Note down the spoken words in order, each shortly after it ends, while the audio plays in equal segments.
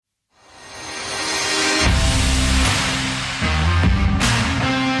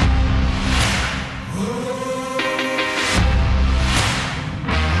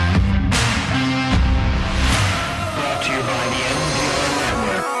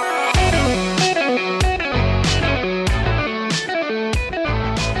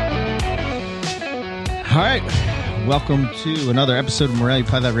welcome to another episode of Morelia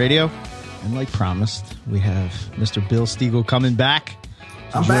Pilot Radio. And like promised, we have Mr. Bill Stiegel coming back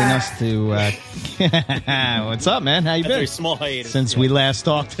to join us to... what's up, man? How you been? A small hiatus. Since we last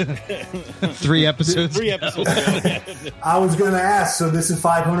talked 3 episodes ago. I was going to ask, so this is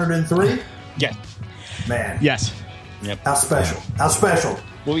 503? Yeah. Man. Yes. Yep. How special. How special.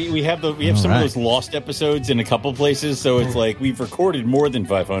 Well, we have some of those lost episodes in a couple places, so it's like we've recorded more than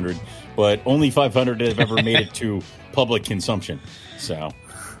 500, but only 500 have ever made it to public consumption. So,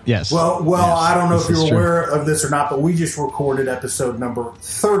 yes. Well, yes, I don't know if you're aware true. of this or not, but we just recorded episode number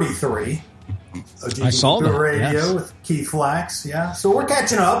 33 of I saw that. Radio with Keith Flax. Yeah, so we're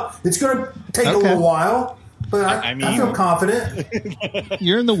catching up. It's going to take a little while, but I feel confident.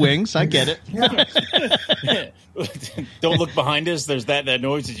 You're in the wings. I get it. Don't look behind us. There's that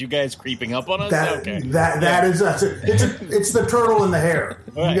noise. Is you guys creeping up on us? That is us. It's the turtle in the hair.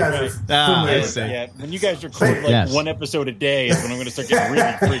 Right, you guys are familiar. Yeah, when you guys record one episode a day is when I'm going to start getting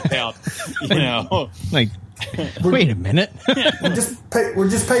really freaked out. You know, like, wait a minute. We're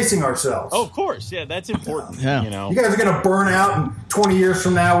just pacing ourselves. Oh, of course. Yeah, that's important. Yeah. You know, you guys are going to burn out, and 20 years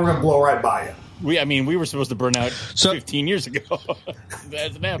from now, we're going to blow right by you. We were supposed to burn out 15 years ago. That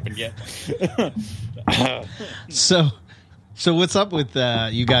hasn't happened yet. So what's up with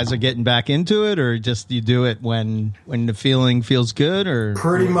you guys are getting back into it, or just you do it when the feeling feels good, or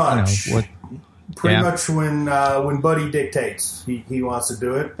pretty much much when Buddy dictates he wants to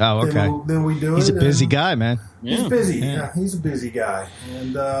do it. Oh, okay. Then we do it. He's a busy guy, man. He's busy. Yeah, he's a busy guy,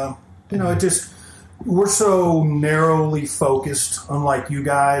 and it just. We're so narrowly focused, unlike you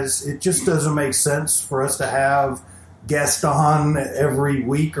guys. It just doesn't make sense for us to have guests on every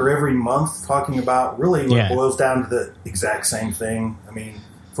week or every month talking about really what boils down to the exact same thing. I mean,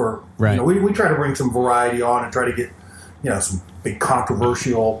 we try to bring some variety on and try to get some big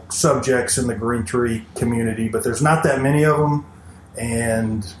controversial subjects in the Green Tree community, but there's not that many of them,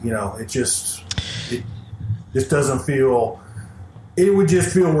 and it just doesn't feel. It would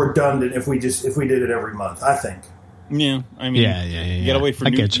just feel redundant if we did it every month, I think. Yeah, I mean, you gotta wait for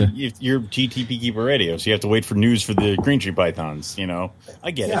news. You're GTP Keeper Radio, so you have to wait for news for the Green Tree Pythons.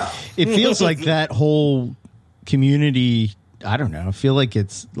 I get it. It feels like that whole community. I don't know. I feel like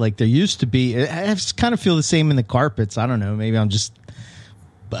it's like there used to be. I kind of feel the same in the carpets. I don't know. Maybe I'm just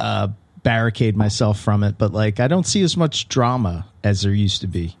barricade myself from it, but like I don't see as much drama as there used to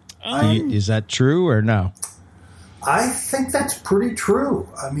be. Is that true or no? I think that's pretty true.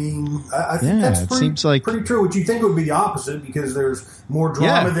 I mean, I think that's pretty true. Which you think would be the opposite because there's more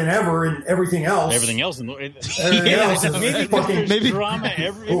drama than ever in everything else. Everything else, maybe drama.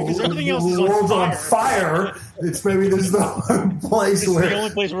 Because everything else is the world's on fire. It's maybe this is the place where the only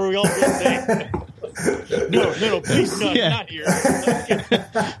place where we all feel safe. No, please, not here.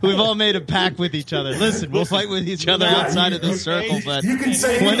 We've all made a pact with each other. Listen, we'll fight with each other outside of the circle, but you can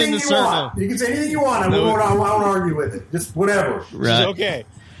say anything you want. You can say anything you want, and I won't argue with it. Just whatever. Right. Okay.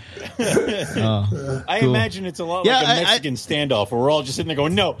 I imagine it's a lot like a Mexican standoff where we're all just sitting there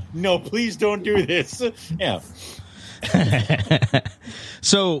going, no, please don't do this. Yeah.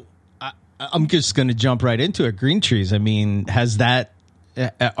 So I'm just going to jump right into it. Green Trees. I mean,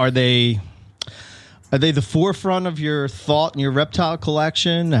 are they the forefront of your thought in your reptile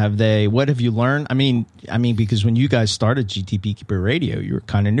collection? What have you learned? I mean, because when you guys started GTP Keeper Radio, you were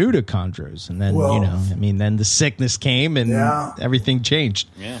kind of new to chondros, and then then the sickness came and everything changed.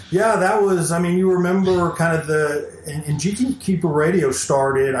 Yeah, that was. I mean, you remember kind of and GTP Keeper Radio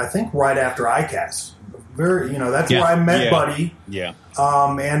started, I think, right after ICAST. That's where I met Buddy. Yeah.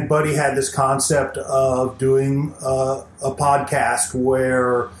 And Buddy had this concept of doing a podcast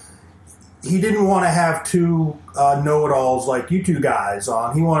where he didn't want to have two know-it-alls like you two guys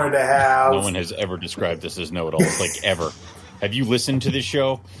on. He wanted to have... No one has ever described this as know-it-alls, like ever. Have you listened to this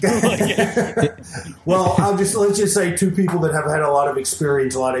show? Well, let's just say two people that have had a lot of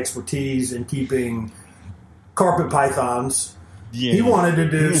experience, a lot of expertise in keeping carpet pythons. Yeah. He wanted to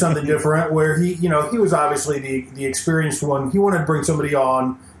do something different where he was obviously the experienced one. He wanted to bring somebody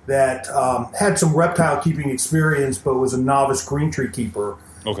on that had some reptile keeping experience but was a novice green tree keeper.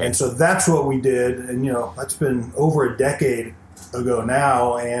 Okay. And so that's what we did. And, that's been over a decade ago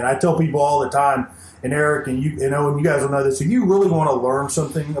now. And I tell people all the time, and Eric and you know, and you guys will know this, if you really want to learn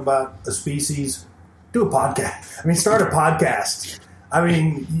something about a species, do a podcast. I mean, start a podcast. I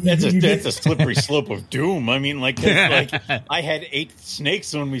mean, that's a slippery slope of doom. I mean, like I had 8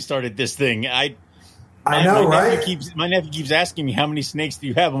 snakes when we started this thing. I know, right? My nephew keeps asking me, how many snakes do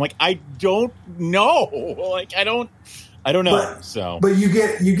you have? I'm like, I don't know. Like, I don't know. But you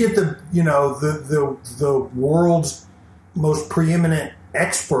get the the world's most preeminent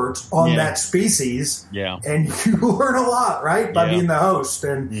experts on that species. Yeah. And you learn a lot, right? By being the host.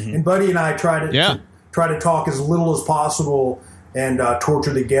 And Buddy and I try to talk as little as possible and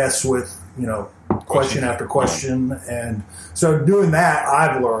torture the guests with, question after question. And so doing that,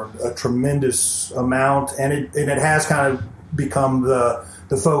 I've learned a tremendous amount, and it has kind of become the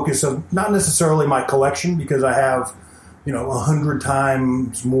focus of not necessarily my collection, because I have, 100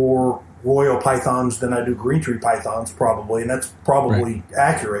 times more royal pythons than I do green tree pythons, probably, and that's probably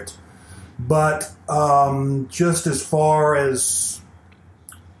accurate. But just as far as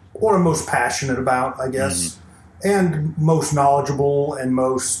what I'm most passionate about, I guess, and most knowledgeable and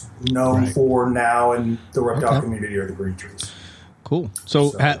most known for now in the reptile community are the green trees. Cool.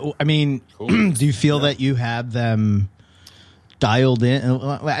 So do you feel that you have them dialed in?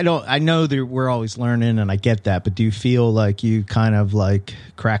 I know that we're always learning, and I get that, but do you feel like you kind of like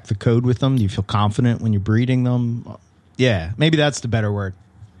crack the code with them? Do you feel confident when you're breeding them? Yeah, maybe that's the better word.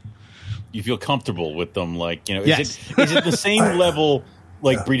 You feel comfortable with them, like, is it the same level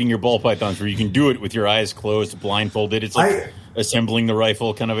like breeding your ball pythons where you can do it with your eyes closed, blindfolded? It's like assembling the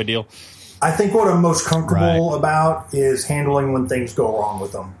rifle kind of a deal. I think what I'm most comfortable about is handling when things go wrong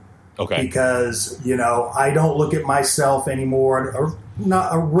with them. Okay. Because, I don't look at myself anymore, or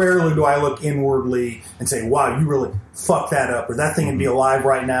rarely do I look inwardly and say, wow, you really fucked that up, or that thing would be alive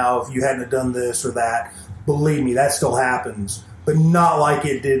right now if you hadn't have done this or that. Believe me, that still happens, but not like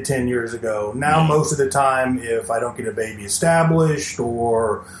it did 10 years ago. Now, most of the time, if I don't get a baby established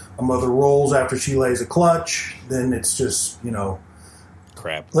or a mother rolls after she lays a clutch, then it's just,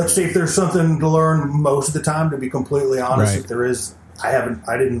 crap. Let's see if there's something to learn most of the time, to be completely honest. If there is, I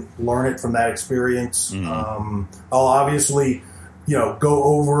didn't learn it from that experience. I'll obviously, go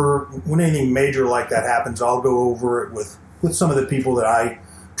over when anything major like that happens. I'll go over it with some of the people that I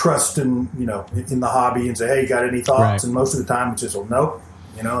trust in the hobby and say, hey, you got any thoughts? And most of the time it's just, well, nope,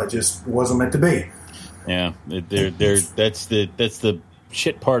 it just wasn't meant to be. Yeah. That's the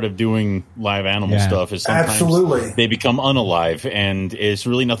shit part of doing live animal stuff, is sometimes they become unalive, and it's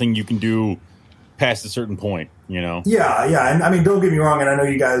really nothing you can do past a certain point, Yeah. And I mean, don't get me wrong. And I know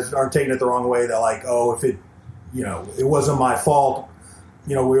you guys aren't taking it the wrong way, that like, oh, if it, it wasn't my fault,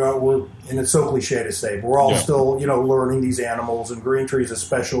 we're, and it's so cliche to say, but we're all still, learning these animals, and green trees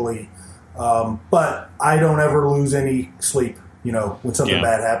especially. But I don't ever lose any sleep, when something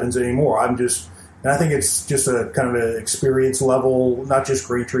bad happens anymore. And I think it's just a kind of an experience level, not just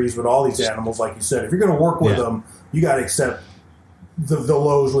green trees, but all these animals, like you said. If you're going to work with them, you got to accept the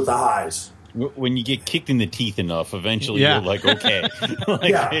lows with the highs. When you get kicked in the teeth enough, eventually you're like, okay.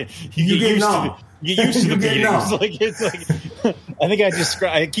 You get numb. You get used to the beatings. I think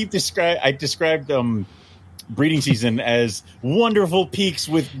I described breeding season as wonderful peaks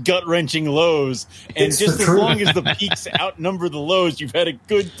with gut-wrenching lows, and it's just as long as the peaks outnumber the lows, you've had a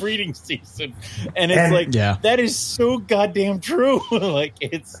good breeding season. And it's that is so goddamn true.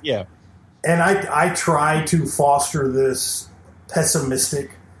 And I try to foster this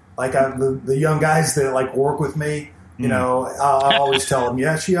pessimistic, like the young guys that like work with me, I always tell them,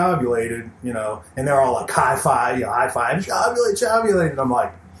 yeah, she ovulated, and they're all like, high five, she ovulated. And I'm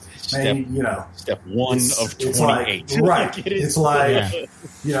like, man, step one of 28. It's like, it's like,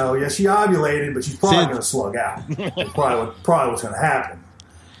 she ovulated, but she's probably going to slug out. That's probably what's going to happen.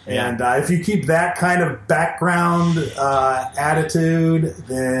 Yeah. And if you keep that kind of background attitude,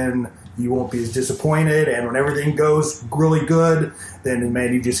 then you won't be as disappointed. And when everything goes really good, then,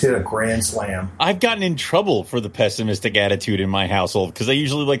 man, you just hit a grand slam. I've gotten in trouble for the pessimistic attitude in my household, because I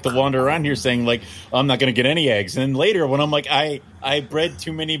usually like to wander around here saying, like, I'm not going to get any eggs. And then later, when I'm like, I bred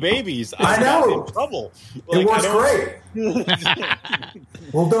too many babies, I've gotten in trouble. It works great.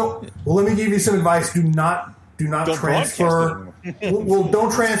 Well, let me give you some advice. Do not transfer.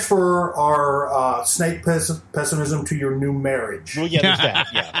 Don't transfer our snake pessimism to your new marriage. Well, yeah, there's that.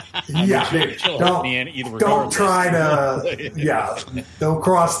 Don't try to. Don't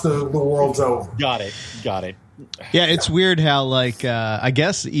cross the worlds over. Got it. Yeah, it's weird how, like, I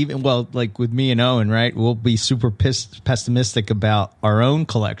guess even, like with me and Owen, right? We'll be super pessimistic about our own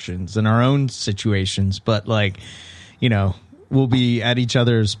collections and our own situations, but like, we'll be at each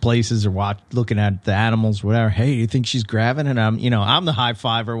other's places or looking at the animals, whatever. Hey, you think she's grabbing? And I'm the high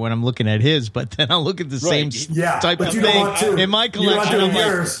fiver when I'm looking at his, but then I'll look at the same type of thing in my collection. I'm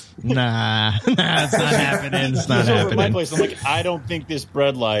like, nah, it's not happening. It's not happening. At my place, I'm like, I don't think this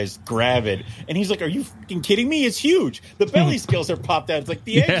bredli's gravid. And he's like, are you fucking kidding me? It's huge. The belly scales are popped out. It's like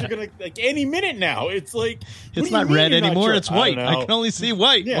the eggs are going to, like, any minute now. It's like, it's not red anymore. Sure? It's white. I can only see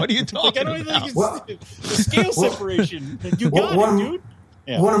white. Yeah. What are you talking about? The scale separation. You got it, dude.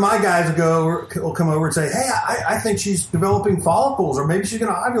 one of my guys will come over and say, "Hey, I think she's developing follicles, or maybe she's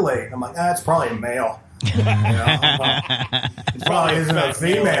going to ovulate." I'm like, "That's probably a male." It probably isn't a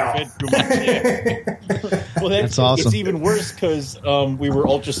female. Well, that's awesome. It's even worse because we were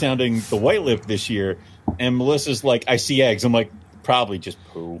ultrasounding the white lip this year, and Melissa's like, "I see eggs." I'm like, "Probably just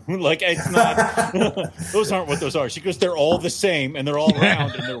poo." Like, it's not. Those aren't what those are. She goes, "They're all the same, and they're all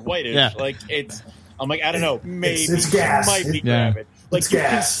round, and they're whitish." Yeah. Like, it's. I'm like, I don't know. Maybe it's gas. Might be grabbing. Like, you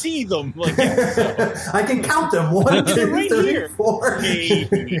can see them. Like, so. I can count them. 1, 2, right 3, here. 4.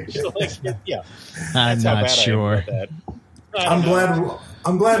 Like, yeah. I'm not sure. I'm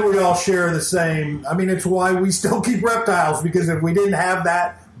glad we all share the same. I mean, it's why we still keep reptiles, because if we didn't have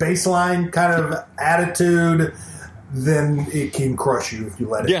that baseline kind of attitude, then it can crush you if you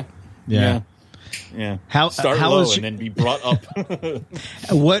let it. Yeah. Start low and then be brought up.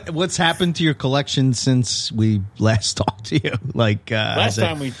 What's happened to your collection since we last talked to you? Like last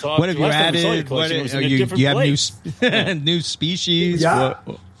time we talked, what have you added? You have new species? Yeah.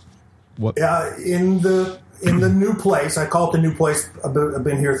 What? Yeah, in the new place, I call it the new place. I've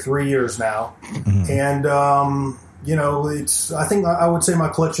been here 3 years now, and it's. I think I would say my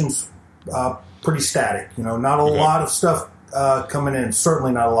collection's pretty static. Not a lot of stuff coming in.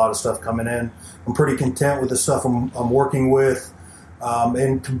 Certainly not a lot of stuff coming in. I'm pretty content with the stuff I'm working with.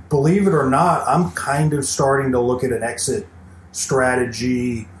 And to believe it or not, I'm kind of starting to look at an exit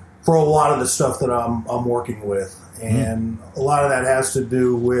strategy for a lot of the stuff that I'm working with. And a lot of that has to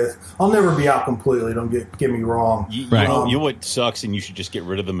do with, I'll never be out completely, don't get me wrong. You know what sucks, and you should just get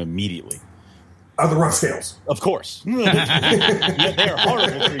rid of them immediately? Are the rough scales. Of course. They're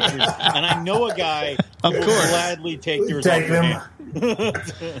horrible creatures. And I know a guy who will gladly take yours off your hand.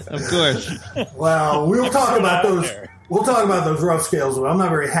 Of course. Well, we'll talk about those. We'll talk about those rough scales. I'm not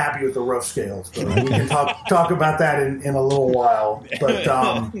very happy with the rough scales, but we can talk about that in a little while. But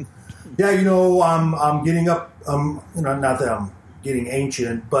I'm getting up. Not that I'm getting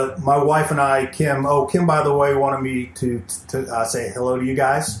ancient, but my wife and I, Kim. Kim, by the way, wanted me to say hello to you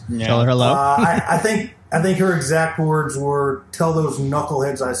guys. Yeah. Tell her hello. I think her exact words were, "Tell those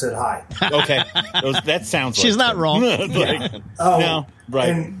knuckleheads I said hi." Okay, that sounds. She's not wrong. No,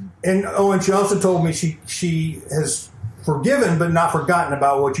 right. And she also told me she has forgiven but not forgotten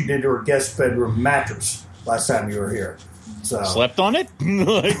about what you did to her guest bedroom mattress last time you were here. So. Slept on it?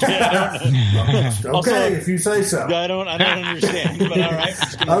 Okay, also, if you say so. I don't understand, but all right.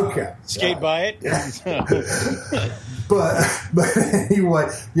 Okay. Skate by it. But anyway,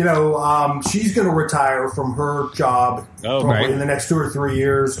 she's going to retire from her job probably in the next 2 or 3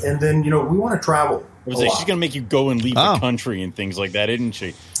 years, and then we want to travel. She's going to make you go and leave the country and things like that, isn't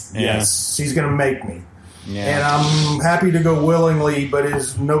she? Yeah. Yes, she's going to make me. Yeah. And I'm happy to go willingly, but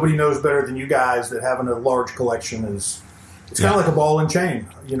nobody knows better than you guys that having a large collection is. It's kind of like a ball and chain,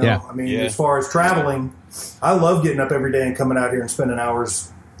 I mean, as far as traveling, I love getting up every day and coming out here and spending hours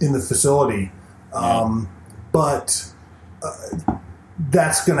in the facility. But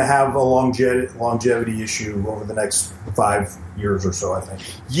that's going to have a longevity issue over the next 5 years or so, I think.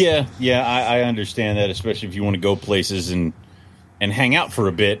 Yeah, I understand that, especially if you want to go places and hang out for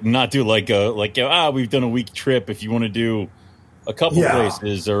a bit and not do we've done a week trip. If you want to do a couple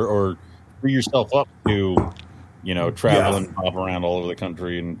places or free yourself up to... travel and hop around all over the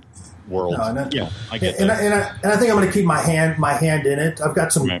country and world. I get that. And I think I'm going to keep my hand in it. I've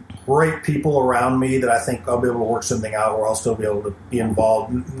got some great people around me that I think I'll be able to work something out where I'll still be able to be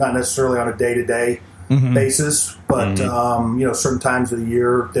involved, not necessarily on a day-to-day basis, but, certain times of the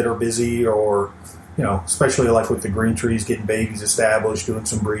year that are busy or, especially like with the green trees, getting babies established, doing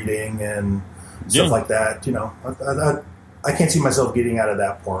some breeding and stuff like that. I can't see myself getting out of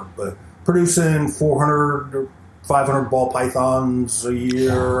that part, but producing 400 or 500 ball pythons a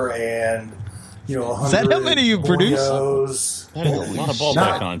year, and 100. Is that how many you produce? That is a lot of ball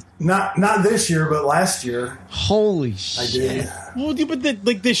pythons. Not this year, but last year. Holy shit! I did. Well, but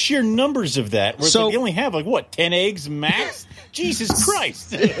the sheer numbers of that, where they only have 10 eggs max. Jesus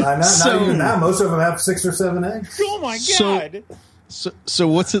Christ! Not even that. Most of them have 6 or 7 eggs. Oh my god! So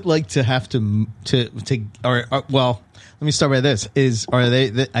what's it like to have to let me start by this. Are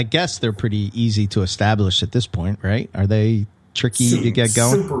they? I guess they're pretty easy to establish at this point, right? Are they tricky to get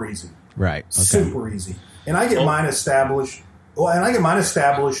going? Super easy. Right. Okay. Super easy. And I get mine established. Well, and I get mine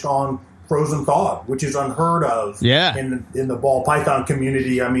established on frozen thawed, which is unheard of. Yeah. In the ball python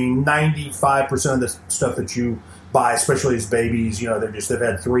community, I mean, 95% of the stuff that you buy, especially as babies, they've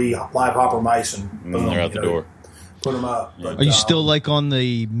had 3 live hopper mice and boom, they're out the door. Put them up. But, are you still like on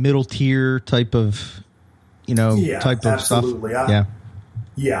the middle tier type of? Type of absolutely. stuff.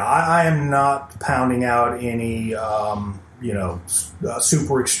 I am not pounding out any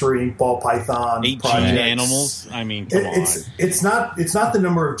super extreme ball python 18 projects. animals. I mean, come on. It's not the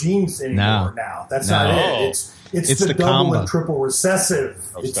number of genes anymore. Now that's not it. It's the double combo. and triple recessive.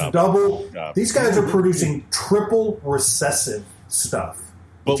 These guys are producing triple recessive stuff.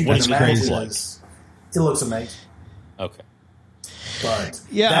 But what is crazy? It looks amazing. Okay. But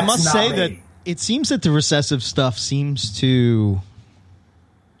yeah, I must say that it seems that the recessive stuff seems to,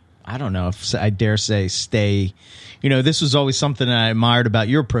 I don't know if I dare say, stay. This was always something that I admired about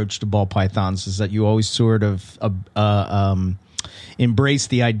your approach to ball pythons, is that you always sort of embrace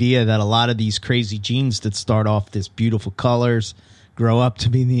the idea that a lot of these crazy genes that start off this beautiful colors grow up to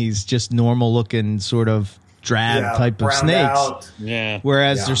be these just normal looking sort of drab type of snakes. Out. Yeah.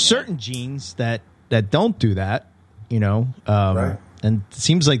 Whereas there's certain genes that don't do that, right. And it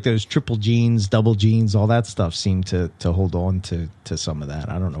seems like those triple genes, double genes, all that stuff seem to hold on to some of that.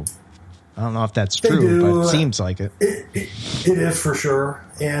 I don't know if that's true, but it seems like it. It is for sure.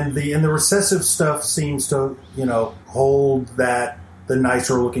 And the recessive stuff seems to, hold that the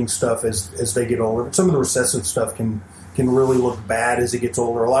nicer looking stuff as they get older. But some of the recessive stuff can really look bad as it gets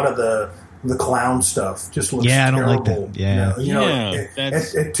older. A lot of the clown stuff just looks terrible. I don't like that.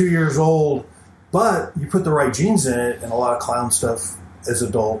 Yeah. At 2 years old, but you put the right genes in it, and a lot of clown stuff as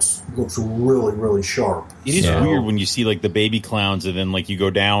adults looks really, really sharp. It is weird when you see like the baby clowns, and then like you go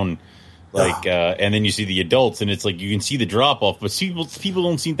down, and then you see the adults, and it's like you can see the drop off, but people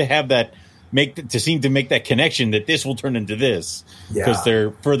don't seem to have that make that connection that this will turn into this because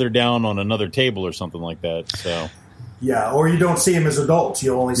they're further down on another table or something like that. So. Yeah, or you don't see them as adults.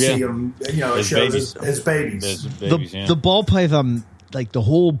 You only see them, it shows as babies. The ball python, like the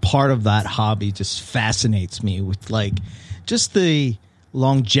whole part of that hobby just fascinates me with like just the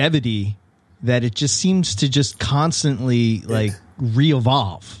longevity that it just seems to just constantly like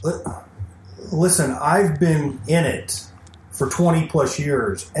re-evolve. Listen, I've been in it for 20 plus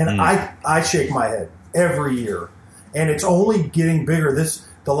years, and I shake my head every year, and it's only getting bigger.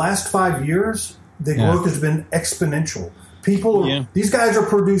 The last 5 years, the growth has been exponential. These guys are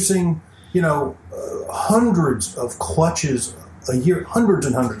producing, hundreds of clutches a year, hundreds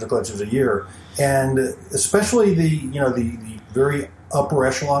and hundreds of clutches a year, and especially the very upper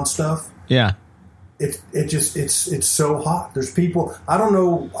echelon stuff. Yeah, it's so hot. There's people. I don't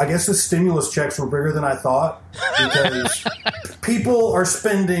know. I guess the stimulus checks were bigger than I thought because people are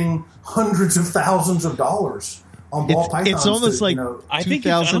spending hundreds of thousands of dollars. On ball pythons. It's almost like I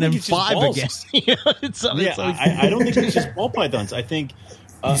 2005 again. I don't think it's just ball pythons. I think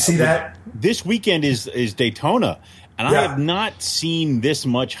you see that this weekend is Daytona, and I have not seen this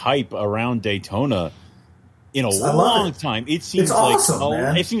much hype around Daytona in a long time. It seems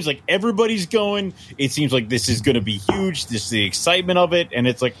awesome, it seems like everybody's going. It seems like this is going to be huge. This is the excitement of it, and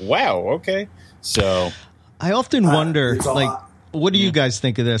it's like, wow, okay. So I often wonder, what do you guys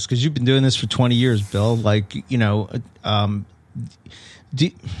think of this? Because you've been doing this for 20 years, Bill. Like, I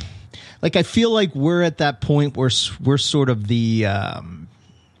feel like we're at that point where we're sort of the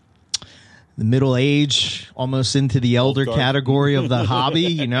middle age, almost into the elder category of the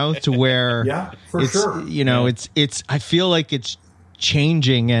hobby. To where for sure. It's. I feel like it's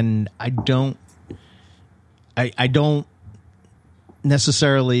changing, and I don't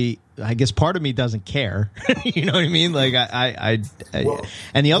necessarily. I guess part of me doesn't care. You know what I mean? Like and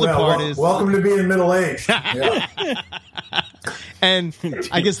the other part is welcome to being middle aged. Yeah. And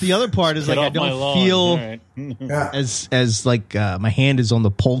I guess the other part is like I don't feel as like my hand is on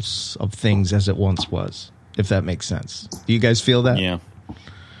the pulse of things as it once was. If that makes sense. Do you guys feel that? Yeah.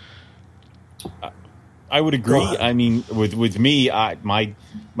 I would agree. I mean, with me, my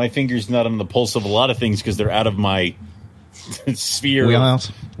finger's not on the pulse of a lot of things because they're out of my sphere of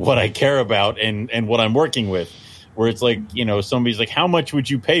what I care about and what I'm working with, where it's like, somebody's like, how much would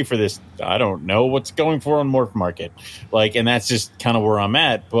you pay for this? I don't know what's going for on Morph Market. Like, and that's just kind of where I'm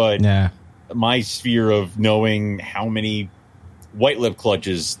at. But my sphere of knowing how many white lip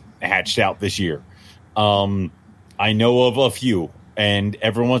clutches hatched out this year, I know of a few, and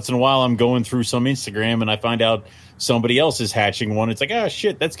every once in a while I'm going through some Instagram and I find out somebody else is hatching one. It's like, oh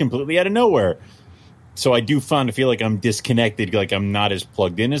shit, that's completely out of nowhere. So I do feel like I'm disconnected, like I'm not as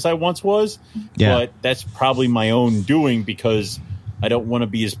plugged in as I once was. Yeah. But that's probably my own doing because I don't want to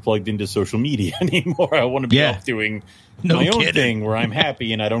be as plugged into social media anymore. I want to be off doing my own thing where I'm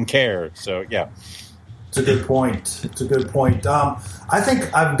happy and I don't care. So, yeah. It's a good point. I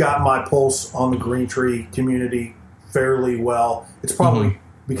think I've got my pulse on the Green Tree community fairly well. It's probably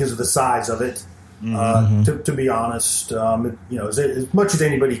because of the size of it. To be honest, as much as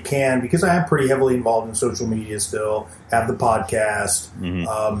anybody can, because I am pretty heavily involved in social media still, have the podcast,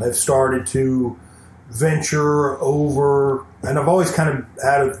 have started to venture over, and I've always kind of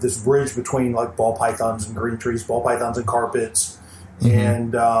had this bridge between like ball pythons and green trees, ball pythons and carpets.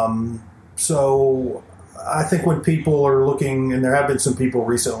 And so I think when people are looking, and there have been some people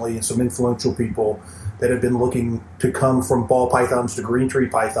recently, and some influential people that have been looking to come from ball pythons to green tree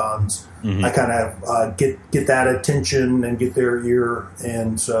pythons, I kind of get that attention and get their ear.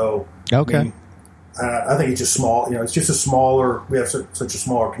 And so, okay. I think it's just small. It's just a smaller. We have such a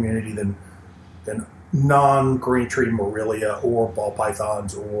smaller community than non-green tree Morelia or ball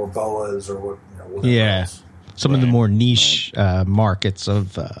pythons or boas or whatever else. Some of the more niche markets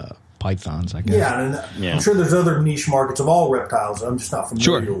of pythons, I guess. Yeah, and I'm sure there's other niche markets of all reptiles that I'm just not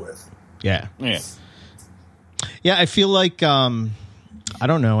familiar with. Yeah. I feel like I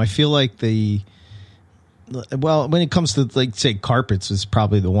don't know. I feel like when it comes to, like, say, carpets is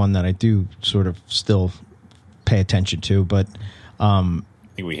probably the one that I do sort of still pay attention to, but I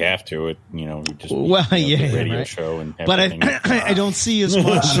think we have to. We just the radio show and everything. But I don't see as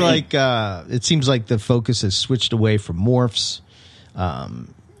much like it seems like the focus has switched away from morphs.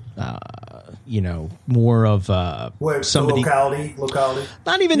 More of somebody locality.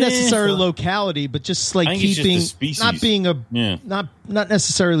 Not even necessarily locality, but just like keeping not being not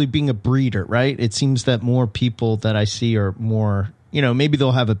necessarily being a breeder, right? It seems that more people that I see are more, maybe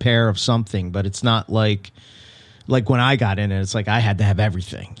they'll have a pair of something, but it's not like when I got in it, it's like I had to have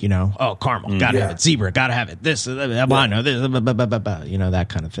everything, Oh, caramel, gotta have it. Zebra, gotta have it. This, albino, this, that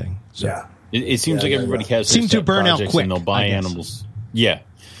kind of thing. So, it seems like everybody has seem to burn out quick, and they'll buy animals. Yeah.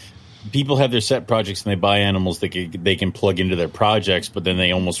 People have their set projects and they buy animals that they can plug into their projects, but then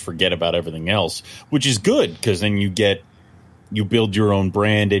they almost forget about everything else, which is good because then you build your own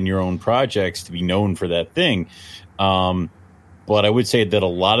brand and your own projects to be known for that thing. But I would say that a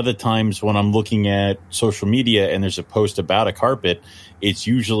lot of the times when I'm looking at social media and there's a post about a carpet, it's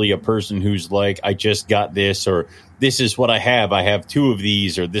usually a person who's like, I just got this, or this is what I have. I have 2 of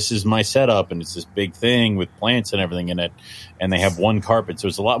these, or this is my setup. And it's this big thing with plants and everything in it. And they have one carpet. So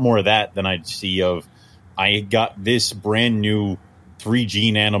it's a lot more of that than I'd see of, I got this brand new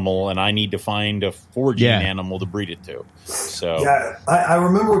 3-gene animal and I need to find a 4-gene animal to breed it to. So I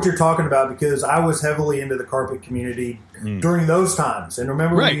remember what you're talking about because I was heavily into the carpet community during those times. And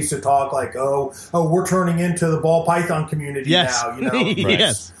remember we used to talk like, oh, we're turning into the ball python community now,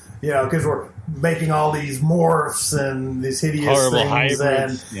 Yes. Because we're making all these morphs and these hideous horrible things.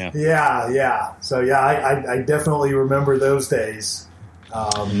 hybrids. So I definitely remember those days.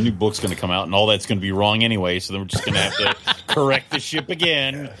 A new book's going to come out, and all that's going to be wrong anyway. So then we're just going to have to correct the ship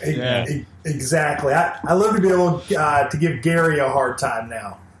again. Exactly. I love to be able to give Gary a hard time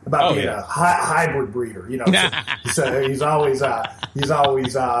now about being a hybrid breeder. So he's always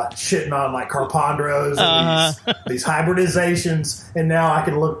shitting on like Carpondros and these hybridizations, and now I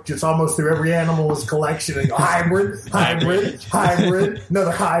can look just almost through every animal's collection and go hybrid,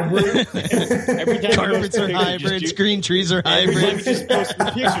 another hybrid. Every time carpets are hybrids, green trees are hybrids. Every time you just post the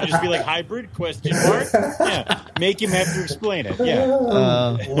picture, just be like hybrid ? Yeah, make him have to explain it. Yeah,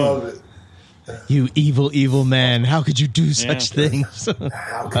 love it. You evil man! How could you do such things?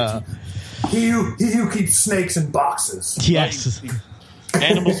 How could you? He who keeps snakes in boxes. Yes.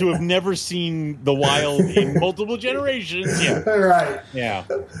 Animals who have never seen the wild in multiple generations. Yeah. Right. Yeah.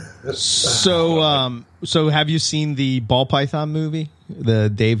 So have you seen the Ball Python movie? The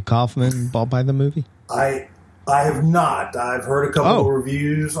Dave Kaufman Ball Python movie? I have not. I've heard a couple of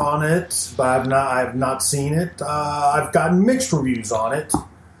reviews on it, but I have not seen it. I've gotten mixed reviews on it.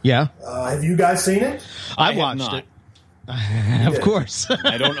 Yeah. Have you guys seen it? I watched it. Of course.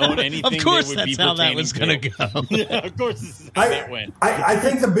 I don't own anything. Of course, that would that's be how that was going to go. Yeah, of course, this is how that went. I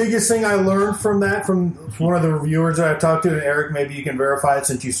think the biggest thing I learned from one of the reviewers that I talked to, and Eric, maybe you can verify it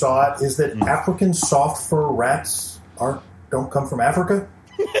since you saw it, is that African soft fur rats don't come from Africa.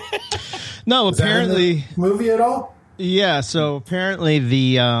 No, is apparently that in the movie at all. Yeah, so apparently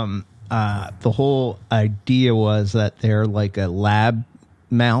the whole idea was that they're like a lab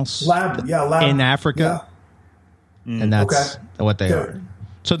mouse in Africa. And that's what they are.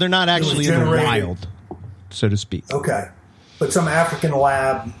 So they're not actually in the wild, so to speak. Okay. But some African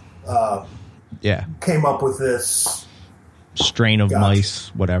lab came up with this strain of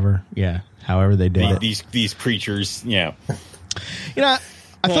mice, whatever. Yeah. However they did it. These creatures, yeah. I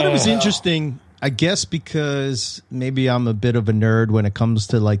thought it was interesting, I guess, because maybe I'm a bit of a nerd when it comes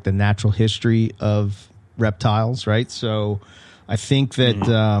to like the natural history of reptiles, right? So I think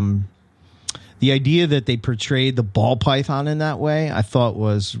that the idea that they portrayed the ball python in that way, I thought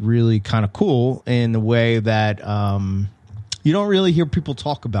was really kind of cool in the way that you don't really hear people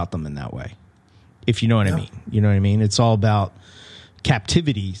talk about them in that way, if you know what I mean. You know what I mean? It's all about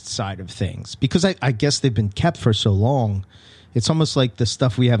captivity side of things, because I guess they've been kept for so long. It's almost like the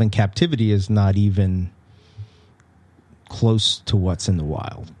stuff we have in captivity is not even close to what's in the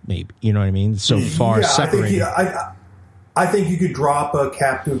wild. Maybe, you know what I mean? So far separated. I think you could drop a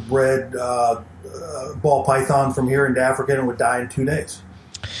captive bred ball python from here into Africa and it would die in 2 days.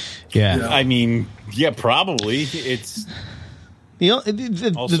 Yeah, you know? I mean, yeah, probably. It's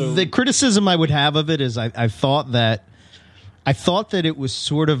the criticism I would have of it is I thought that it was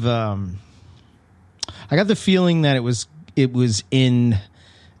sort of I got the feeling that it was in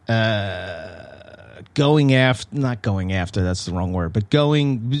not going after, that's the wrong word, but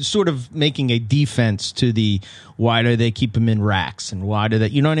sort of making a defense to the why do they keep them in racks and why do they,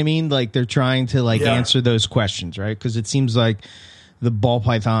 you know what I mean? Like they're trying to answer those questions, right? Because it seems like the ball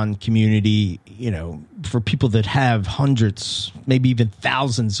python community, you know, for people that have hundreds, maybe even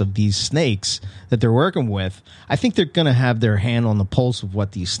thousands of these snakes that they're working with, I think they're going to have their hand on the pulse of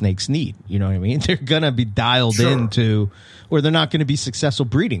what these snakes need. You know what I mean? They're going to be dialed into, or they're not going to be successful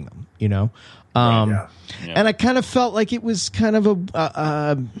breeding them, you know? And I kind of felt like it was kind of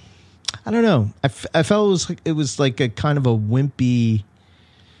I don't know. I felt it was like a kind of a wimpy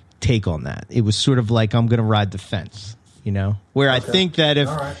take on that. It was sort of like, I'm going to ride the fence. You know, where I think that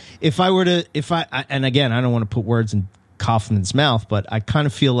if I were to, and again, I don't want to put words in Kaufman's mouth, but I kind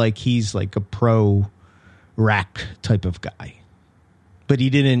of feel like he's like a pro rack type of guy, but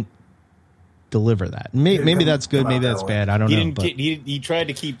he didn't deliver that. Maybe that's good. Maybe that's bad. I don't know. He tried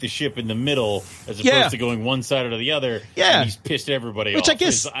to keep the ship in the middle as opposed to going one side or the other. Yeah, and he's pissed everybody off. Which I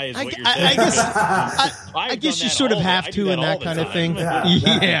guess you sort of have to in that kind of thing.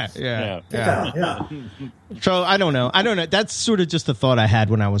 Yeah. So I don't know. That's sort of just the thought I had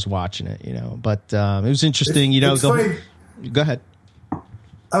when I was watching it, you know. But it was interesting, you know. Funny. Go ahead.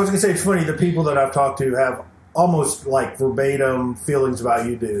 I was going to say it's funny. The people that I've talked to have almost like verbatim feelings about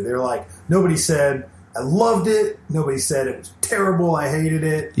you do. They're like, nobody said I loved it. Nobody said it was terrible. I hated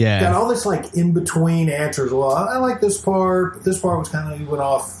it. Yeah. Got all this like in between answers. Well, I like this part. But this part was kind of, he went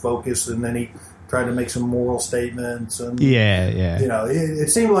off focus, and then he tried to make some moral statements. And you know, it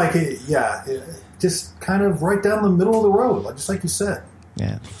seemed like just kind of right down the middle of the road, just like you said.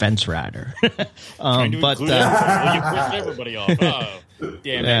 Yeah, fence rider. But you pushed everybody off. Oh.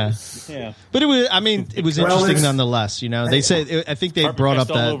 Damn it. Yeah. But it was interesting nonetheless. You know, they said, I think they brought up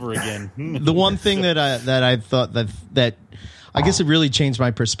that over again. The one thing that I thought that I guess it really changed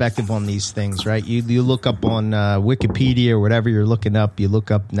my perspective on these things, right? You look up on Wikipedia or whatever you're looking up, you look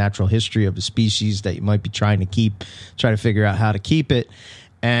up natural history of a species that you might be trying to figure out how to keep it.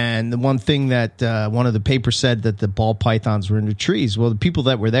 And the one thing that one of the papers said that the ball pythons were in the trees. Well, the people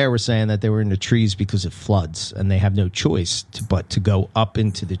that were there were saying that they were in the trees because it floods, and they have no choice but to go up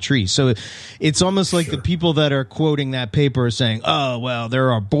into the trees. So it's almost like the people that are quoting that paper are saying, "Oh, well,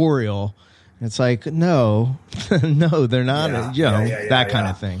 they're arboreal." It's like, no, no, they're not. That kind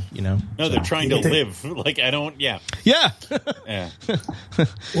of thing, you know. No, they're trying to live. Like, I don't. Yeah. Well,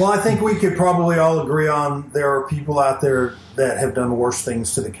 I think we could probably all agree on there are people out there that have done worse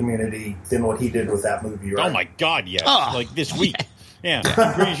things to the community than what he did with that movie. Right? Oh my God, yes. Like this week. Yeah,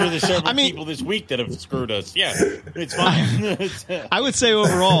 I'm pretty sure there's several people this week that have screwed us. Yeah, it's fine. I would say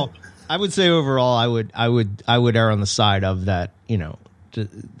overall, I would err on the side of that. You know.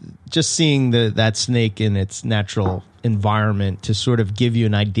 Just seeing that snake in its natural environment to sort of give you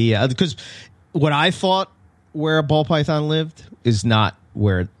an idea, because what I thought where a ball python lived is not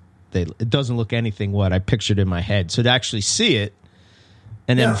where it doesn't look anything what I pictured in my head. So to actually see it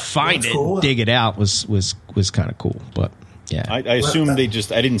and then find it, cool. Dig it out was kind of cool. But yeah, I assumed I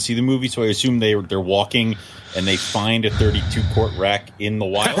didn't see the movie, so I assumed they're walking and they find a 32-quart rack in the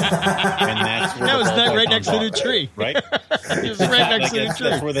wild, and that's where right next to the tree, right? It was right next to the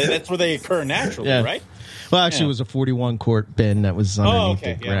tree. That's where they occur naturally, right? Well, actually, it was a 41-quart bin that was underneath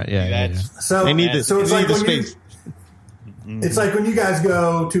it. Yeah. So they need the space. It's like when you guys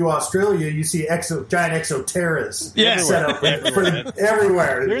go to Australia, you see giant exoterras set up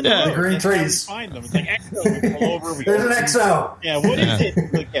everywhere. The green trees. Find them. It's like exo. There's an exo. Yeah, what is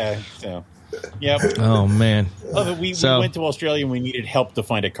it? So. Yep. Oh man. We went to Australia and we needed help to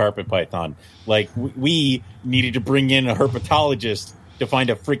find a carpet python. Like we needed to bring in a herpetologist to find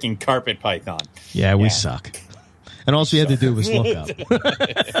a freaking carpet python. Yeah, we suck. And all we had to do was look up.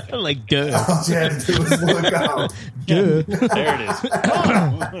 Like, duh. All you had to do was look up. Duh. There it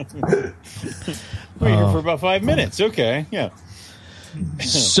is. We're here for about 5 minutes. Okay, yeah.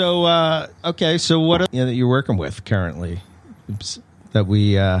 So, so what that you're working with currently that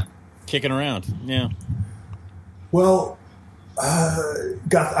we... Kicking around, yeah. Well,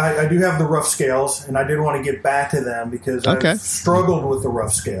 I do have the rough scales, and I did want to get back to them because I've struggled with the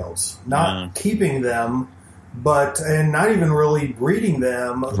rough scales, not keeping them, and not even really breeding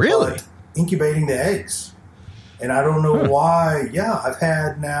them, but incubating the eggs. And I don't know why. Yeah, I've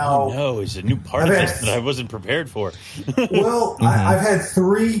had now. Oh no, it's a new part of this that I wasn't prepared for. Well, I've had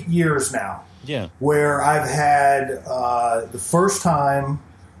 3 years now. Yeah, where I've had the first time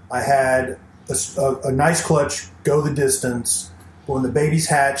I had a nice clutch go the distance when the babies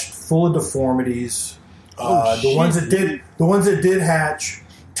hatched, full of deformities. The ones that did hatch,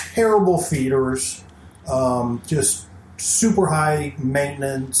 terrible feeders, just super high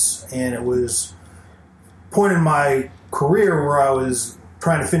maintenance, and it was point in my career where I was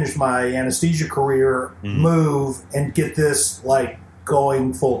trying to finish my anesthesia career, move and get this like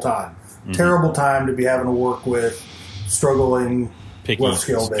going full time. Terrible time to be having to work with struggling picky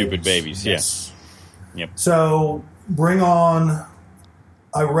stupid babies. Yes. Yep. So bring on.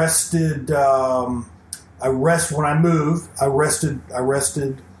 I rested. When I moved. I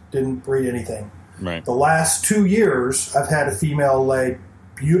rested. Didn't breed anything. Right. The last 2 years, I've had a female lay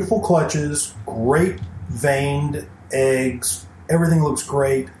beautiful clutches, great veined eggs. Everything looks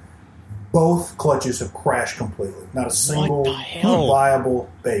great. Both clutches have crashed completely. Not a single viable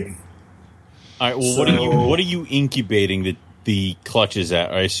baby. All right. Well, what are you incubating the clutches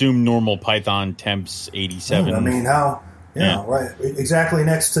at? I assume normal Python temps 87. I mean, right. Exactly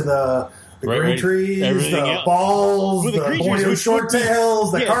next to the green trees, the balls, the Borneo short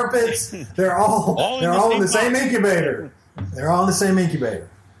tails, the carpets. They're all in the same incubator. They're all in the same incubator.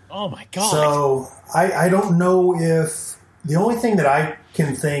 Oh my God. So I don't know if the only thing that I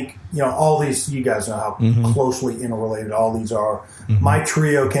can think, all these, you guys know how closely interrelated all these are. My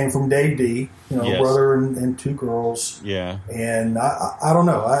trio came from Dave D, brother and 2 girls. Yeah. And I don't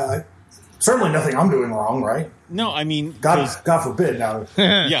know. I certainly nothing I'm doing wrong, right? No, I mean, God forbid. Now,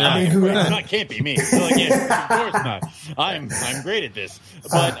 yeah, I mean, it can't be me. So, of course not. I'm great at this,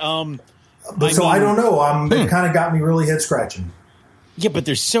 but I don't know. They've kind of got me really head scratching. Yeah, but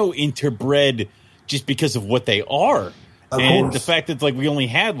they're so interbred just because of what they are. And the fact that we only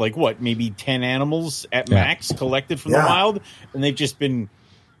had maybe 10 animals at max collected from the wild, and they've just been.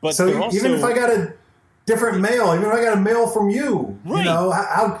 But so even if I got a different male, even if I got a male from you,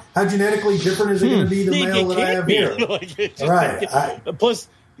 how genetically different is it going to be the male that I have here? Right. Plus,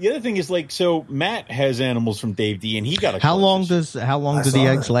 the other thing is so Matt has animals from Dave D, and he got a. How long do the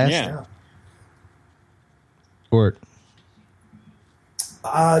eggs last? Yeah. Or.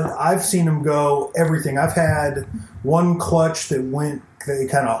 I've seen them go everything. I've had one clutch they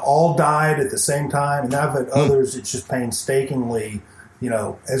kind of all died at the same time, and I've had others that just painstakingly,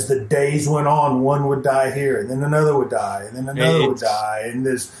 as the days went on, one would die here, and then another would die, and then another would die, and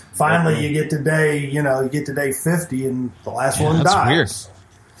finally you get to day 50, and the last one dies.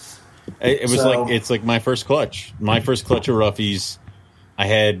 Weird. It was it's like my first clutch. My first clutch of roughies, I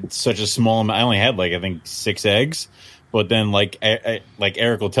had such a small amount. I only had I think 6 eggs. But then,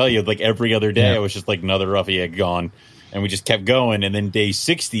 Eric will tell you, every other day, I was just another roughie egg gone, and we just kept going. And then day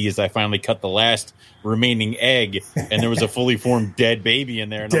 60 is I finally cut the last remaining egg, and there was a fully formed dead baby in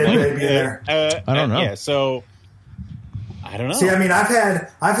there. And I don't know. Yeah, so I don't know. See, I mean, I've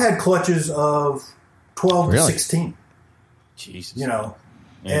had clutches of 12 to 16. Jesus,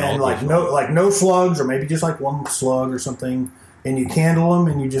 and no slugs, or maybe just one slug or something, and you candle them,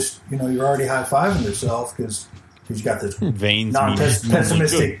 and you just you're already high fiving yourself because you got this veins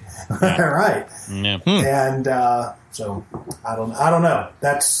pessimistic, right? Yeah. And so I don't know.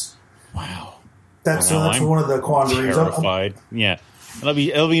 That's wow. That's one of the quandaries. Terrified. Yeah, it'll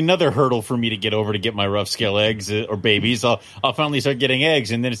be another hurdle for me to get over to get my rough scale eggs or babies. I'll finally start getting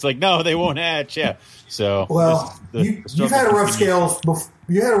eggs, and then it's no, they won't hatch. Yeah. So you've had a rough scale.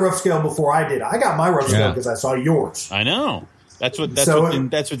 You had a rough scale before I did. I got my rough scale because I saw yours. I know. That's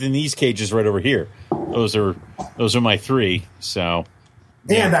within these cages right over here. Those are my 3. So,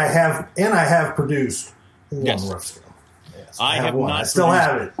 and I have produced one rough scale. Yes, I have one. not. I still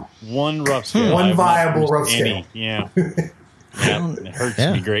have it. One rough scale. One viable rough scale. Yeah. It hurts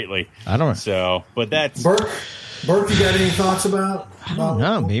me greatly. I don't know. So, but that's Burke. You got any thoughts about? I don't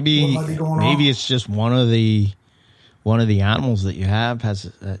know. Maybe it's just one of the animals that you have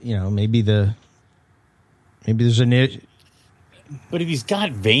has maybe there's a niche. But if he's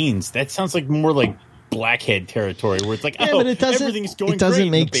got veins, that sounds more like blackhead territory, where it's but it doesn't, everything's going it doesn't great,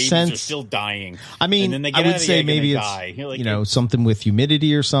 make and the babies sense. are still dying. I mean, and then they get I would say maybe it's something with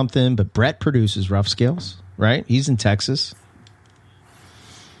humidity or something. But Brett produces rough scales, right? He's in Texas.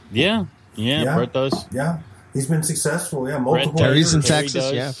 Yeah, Brett does. Yeah, he's been successful. Yeah, multiple. Terry's in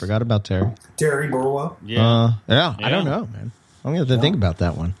Texas. Yeah, forgot about Terry. Terry Burwell. Yeah. I don't know, man. I'm going to think about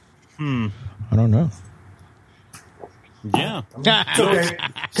that one. I don't know. Yeah. It's okay.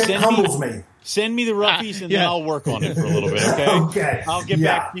 It humbles me. Send me the roughies, and then I'll work on it for a little bit, okay? Okay. I'll get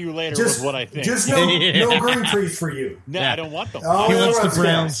back to you later with what I think. Just no green trees for you. No, I don't want them. Oh, He wants the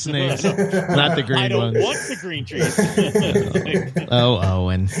brown snakes, not the green I don't ones. want the green trees. Oh,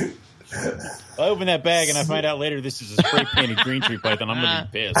 Owen. I open that bag and I find out later this is a spray painted green tree python. I'm going to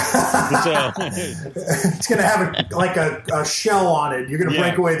be pissed. So, it's going to have a shell on it. You're going to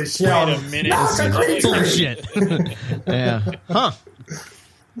break away the shell. Wait a minute. No, it's a green tree. Bullshit. Yeah. Huh.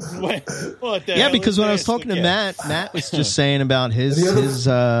 Because when I was talking to Matt was just saying about his because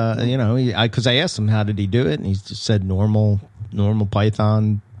I asked him how did he do it, and he just said normal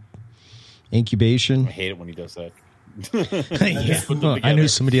python incubation. I hate it when he does that. I knew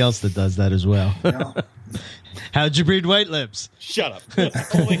somebody else that does that as well. Yeah. How'd you breed white lips? Shut up.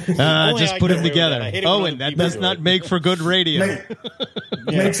 Just put them together. Owen, that does not make for good radio.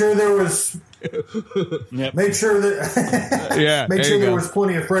 Make sure there was. Make sure that. Make sure there was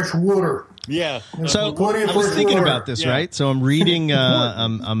plenty of fresh water. Yeah. So I was thinking about this, right? So I'm reading.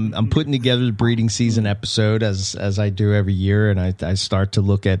 I'm putting together the breeding season episode as I do every year, and I start to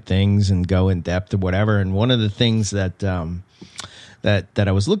look at things and go in depth or whatever. And one of the things that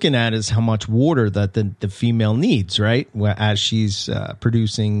I was looking at is how much water that the female needs, right, as she's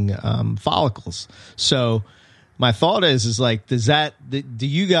producing follicles. So my thought is like, do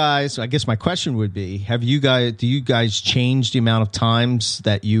you guys? I guess my question would be, do you guys change the amount of times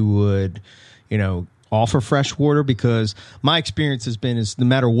that you would, offer fresh water? Because my experience has been is no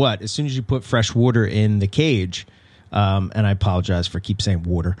matter what, as soon as you put fresh water in the cage. And I apologize for keep saying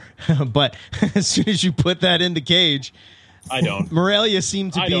water, but as soon as you put that in the cage. I don't. Morelia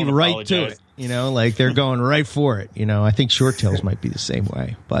seemed to be right to it. Like they're going right for it. I think short tails might be the same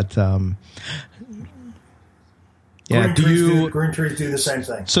way. But green trees do the same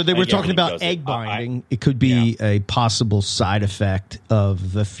thing. So they were talking about egg binding. It could be a possible side effect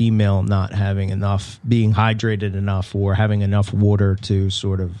of the female not having enough, being hydrated enough, or having enough water to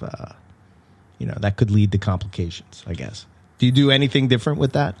sort of, that could lead to complications, I guess. Do you do anything different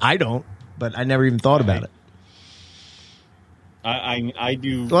with that? I don't, but I never even thought about it. I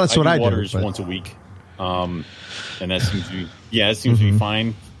do. Well, that's what I do. Waters once a week, and that seems to be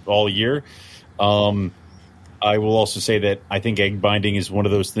fine all year. I will also say that I think egg binding is one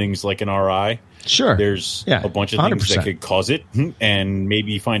of those things like an RI. Sure, there's a bunch of things 100%. That could cause it, and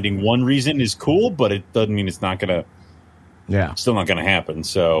maybe finding one reason is cool, but it doesn't mean it's not gonna. Yeah, still not gonna happen.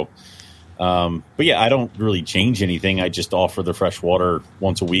 So, but I don't really change anything. I just offer the fresh water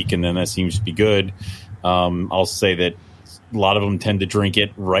once a week, and then that seems to be good. I'll say that. A lot of them tend to drink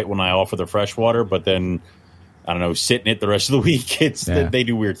it right when I offer the fresh water, but then I don't know, sit in it the rest of the week. They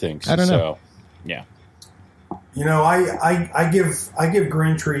do weird things. I don't know. Yeah. I give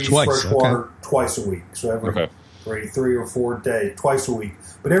green trees fresh water twice a week. So every 3 or 4 days, twice a week.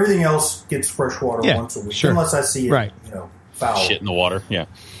 But everything else gets fresh water once a week, unless I see it, foul. Shit in the water. Yeah.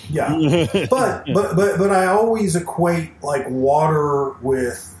 Yeah. but I always equate like water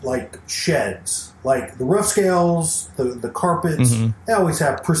with like sheds. Like the rough scales, the carpets, they always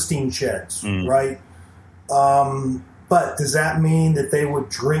have pristine sheds, right? But does that mean that they would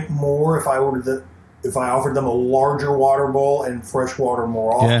drink more if I offered them a larger water bowl and fresh water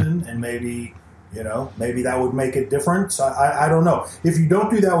more often? And maybe that would make a difference. I don't know. If you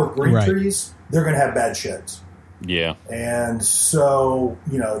don't do that with green trees, they're going to have bad sheds. Yeah. And so,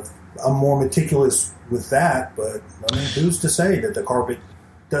 I'm more meticulous with that, but I mean, who's to say that the carpet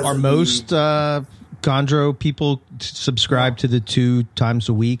doesn't Are most Gondro people subscribe to the 2 times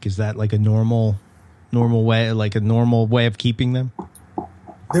a week? Is that like a normal way, like a normal way of keeping them?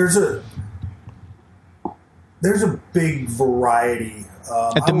 There's a big variety.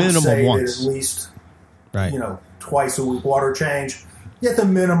 At the minimum once. At least, twice a week water change. At the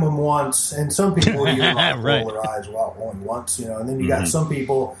minimum once, and some people even roll their eyes only once, and then you got some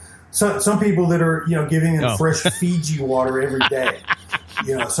people that are, giving them fresh Fiji water every day.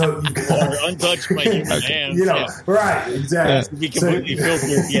 So you or untouched by human hands. Right, exactly. Be completely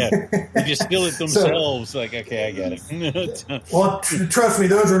filtered. They just spill it themselves. I get it. Well, trust me,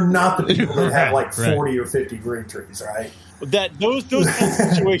 those are not the people that have like 40 or 50 green trees, right? Those kind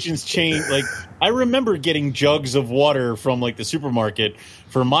of situations change. Like I remember getting jugs of water from like the supermarket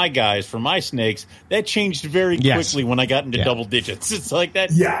for my guys, for my snakes. That changed very quickly when I got into double digits. It's like that.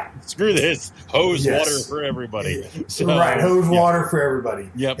 Yeah, screw this. Hose water for everybody. So, hose water for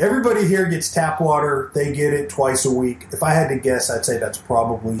everybody. Yep. Everybody here gets tap water. They get it twice a week. If I had to guess, I'd say that's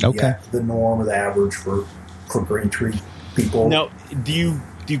probably the norm or the average for green tree people. Now, do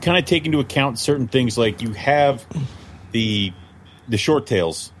you kind of take into account certain things like you have the the short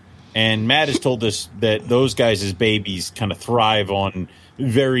tails, and Matt has told us that those guys' babies kind of thrive on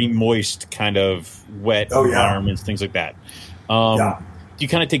very moist, kind of wet environments, things like that. Do you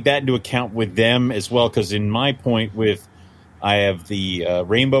kind of take that into account with them as well? Because in my point with, I have the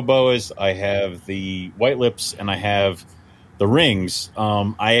rainbow boas, I have the white lips, and I have the rings.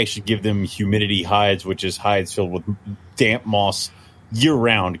 I actually give them humidity hides, which is hides filled with damp moss year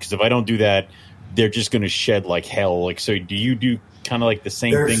round. Because if I don't do that, they're just going to shed like hell. Like, so do you do kind of like the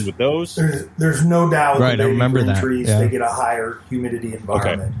same thing with those? There's no doubt right, the I remember green that. trees, they get a higher humidity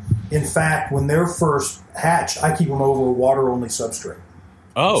environment. Okay. In fact, when they're first hatched, I keep them over a water-only substrate.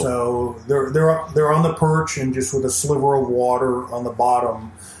 Oh. So they're on the perch and just with a sliver of water on the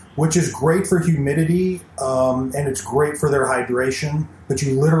bottom, which is great for humidity, and it's great for their hydration, but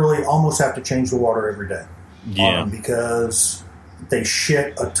you literally almost have to change the water every day. Because they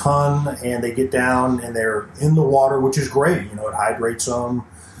shit a ton and they get down and they're in the water, which is great. You know, it hydrates them,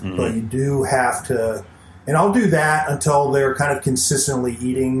 but you do have to. And I'll do that until they're kind of consistently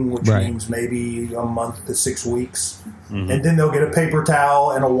eating, which means maybe a month to 6 weeks. And then they'll get a paper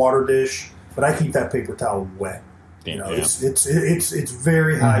towel and a water dish, but I keep that paper towel wet. It's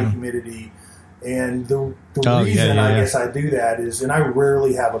very high humidity. And the reason I guess I do that is, and I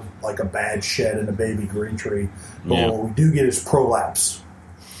rarely have a bad shed in a baby green tree, but what we do get is prolapse.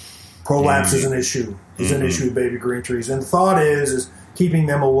 Prolapse is an issue. Is an issue with baby green trees. And the thought is keeping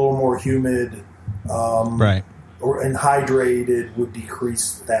them a little more humid, and hydrated would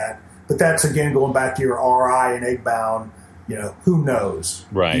decrease that. But that's again going back to your RI and egg bound. You know, who knows?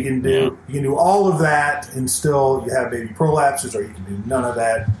 Right. You can do all of that, and still you have baby prolapses, or you can do none of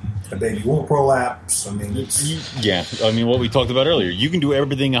that. A baby won't prolapse. I mean, I mean, what we talked about earlier. You can do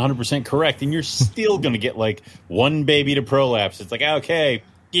everything 100% correct, and you're still going to get like one baby to prolapse. It's like, okay,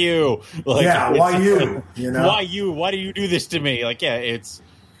 you. Like, why you? You know, why you? Why do you do this to me? Like, it's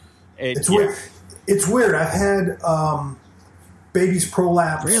weird. It's weird. I've had babies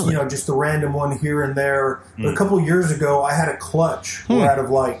prolapse. Really? You know, just a random one here and there. But a couple of years ago, I had a clutch where out of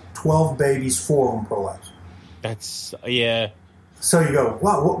like 12 babies, 4 of them prolapsed. That's So you go,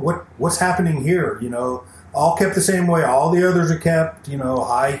 wow, what's happening here? You know, all kept the same way. All the others are kept, you know,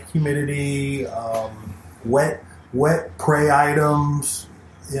 high humidity, wet prey items,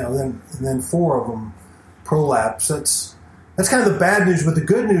 you know, and then 4 of them prolapse. That's kind of the bad news. But the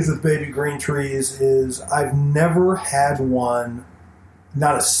good news with baby green trees is I've never had one,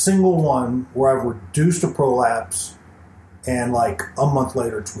 not a single one, where I've reduced a prolapse and like a month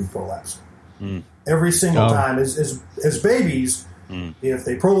later it's reprolapsed. Every single time as babies, if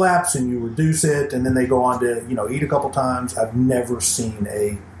they prolapse and you reduce it and then they go on to, you know, eat a couple times, I've never seen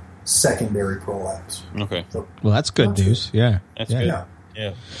a secondary prolapse. Okay. So, well, that's good news. Yeah. That's good.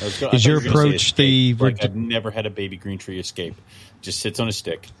 Yeah. Is your approach I've never had a baby green tree escape. Just sits on a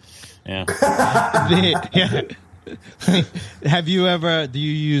stick. Yeah. Have you ever? Do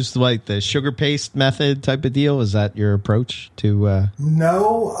you use like the sugar paste method type of deal? Is that your approach to?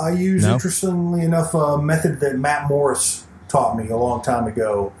 No, I use interestingly enough a method that Matt Morris taught me a long time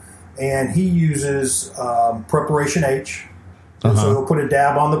ago, and he uses Preparation H. So he'll put a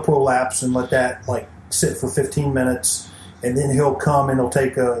dab on the prolapse and let that like sit for 15 minutes, and then he'll come and he'll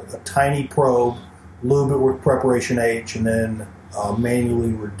take a tiny probe, lube it with Preparation H, and then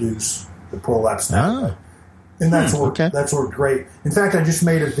manually reduce the prolapse. And that's worked great. In fact, I just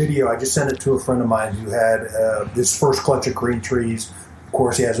made a video. I just sent it to a friend of mine who had his first clutch of green trees. Of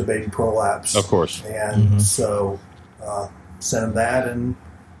course, he has a baby prolapse. Of course. And so sent him that, and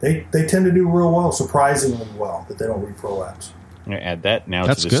they tend to do real well, surprisingly well, that they don't reprolapse. I'm going to add that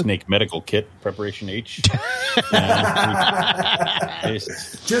now to the Snake Medical Kit, Preparation H.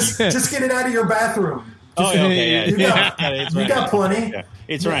 Just get it out of your bathroom. You got plenty. Yeah.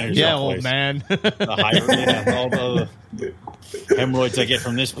 It's right. Old man. All the hemorrhoids I get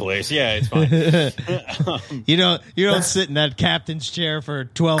from this place. Yeah, it's fine. You don't sit in that captain's chair for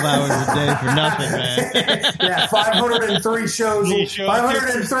 12 hours a day for nothing, man. 503 shows.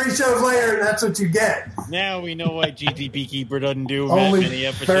 503 shows later, and that's what you get. Now we know why GT Beekeeper doesn't do only many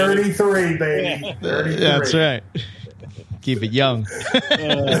episodes. 33, baby. Yeah. 33. That's right. Keep it young.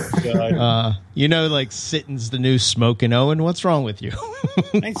 Oh, God. Like sitting's the new smoking, Owen. What's wrong with you?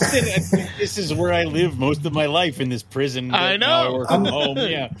 This is where I live most of my life, in this prison. I know. Now I work from home.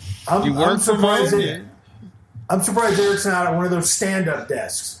 Yeah. You work from home? I'm surprised Eric's not at one of those stand-up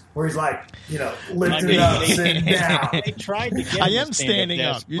desks where he's like, lifting up, sitting down. They tried to get I am standing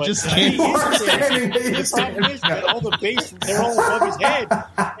up. You just can't. You are standing. The problem is that all the base, they're all above his head.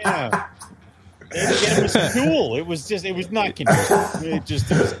 Yeah. It was cool. It was not confusing. It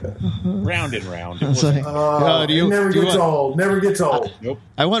was round and round. It never gets old. Never gets old. Nope.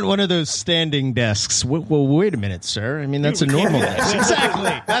 I want one of those standing desks. Well, wait a minute, sir. I mean, that's a normal desk.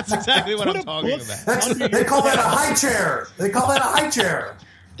 Exactly. That's exactly what I'm talking about. They call that a high chair.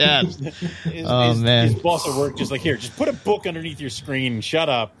 Yeah. Man. His boss at work just like, here, just put a book underneath your screen and shut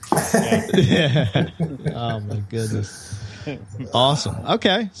up. Yeah. Oh, my goodness. Awesome.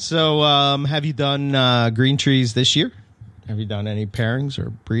 Okay. So have you done green trees this year? Have you done any pairings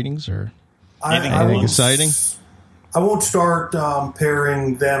or breedings or anything exciting? I won't start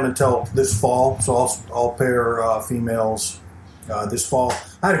pairing them until this fall. So I'll pair females this fall.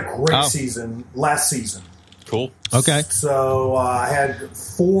 I had a great season last season. Cool. Okay. So I had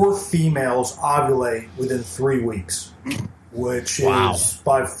 4 females ovulate within 3 weeks, which is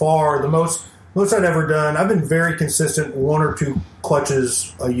by far the most I'd ever done. I've been very consistent, 1 or 2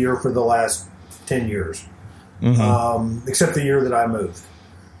 clutches a year for the last 10 years, except the year that I moved.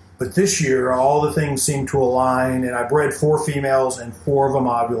 But this year, all the things seemed to align, and I bred 4 females, and 4 of them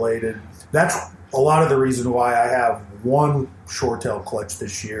ovulated. That's a lot of the reason why I have 1 short-tail clutch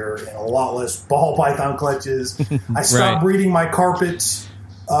this year and a lot less ball python clutches. I stopped breeding my carpets.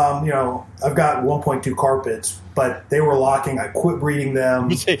 I've got 1.2 carpets, but they were locking. I quit breeding them.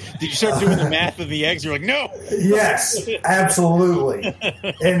 Did you start doing the math of the eggs? You're like, no. Yes, absolutely.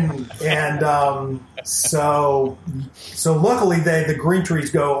 So luckily the green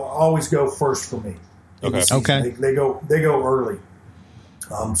trees always go first for me. Okay. They go early.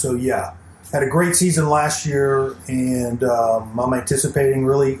 Had a great season last year, and I'm anticipating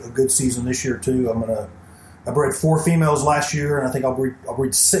really a good season this year too. I bred 4 females last year, and I think I'll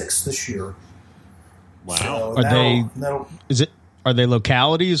breed 6 this year. Wow! So are they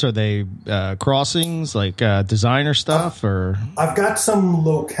localities? Are they crossings like designer stuff? Or I've got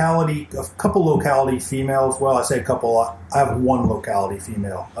a couple locality females. Well, I say a couple. I have 1 locality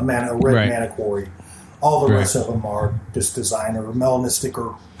female, a red manicory. All the rest of them are just designer, melanistic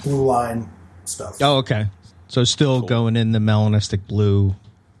or blue line stuff. Oh, okay. So still going in the melanistic blue.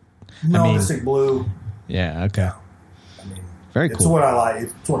 Melanistic blue. Yeah. Okay. I mean, very cool. It's what I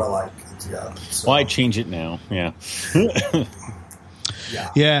like. So. Why change it now? Yeah.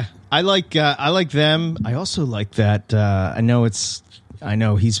 Yeah. I like them. I also like that. I know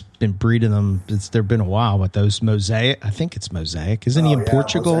he's been breeding them. They've been a while, but those Mosaic. I think it's Mosaic. Isn't he in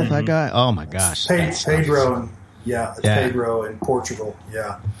Portugal? Mosaic. That guy. Oh my gosh. Pedro. Pedro in Portugal.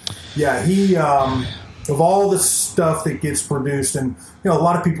 Yeah. Yeah. He. Of all the stuff that gets produced, and a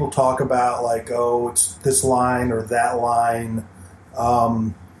lot of people talk about like, oh, it's this line or that line,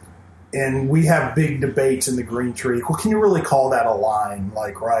 and we have big debates in the green tree. Well, can you really call that a line?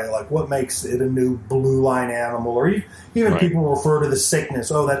 Like what makes it a new blue line animal? Or even people refer to the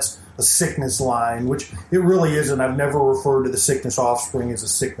sickness. Oh, that's a sickness line, which it really isn't. I've never referred to the sickness offspring as a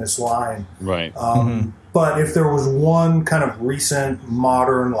sickness line. Right. But if there was one kind of recent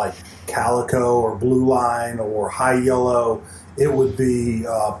modern, like calico or blue line or high yellow, it would be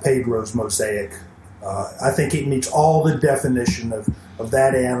Pedro's Mosaic. I think it meets all the definition of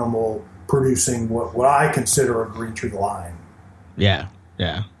that animal producing what I consider a green tree line. Yeah,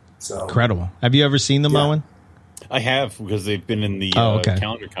 yeah. So incredible. Have you ever seen them, Owen? I have, because they've been in the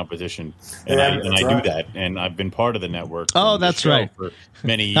calendar competition, and I do that, and I've been part of the network. Oh, that's right. For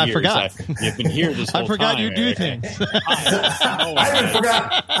many years, I forgot. You've been here this whole time. I forgot you do things. I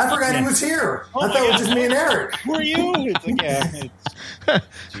forgot he was here. I thought it was just me and Eric. Who are you?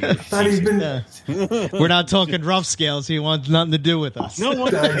 We're not talking rough scales. He wants nothing to do with us. No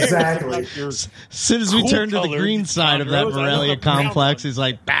one exactly. As soon as we turn to the green side of that Morelia complex, he's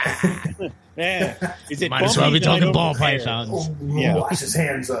like, bah. Yeah. Might as well be talking ball pythons. Wash his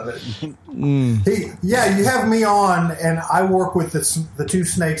hands of it. You have me on, and I work with the 2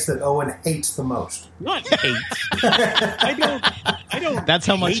 snakes that Owen hates the most. Not hates. I don't. That's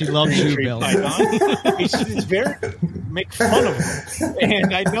how much he loves you, Bill. It's very make fun of him,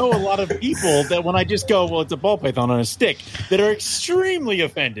 and I know a lot of people that when I just go, well, it's a ball python on a stick, that are extremely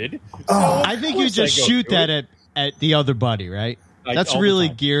offended. I think you just shoot that at the other buddy, right? That's really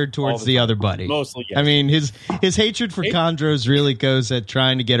geared towards the other buddy. Mostly, yes. I mean, his hatred for chondros really goes at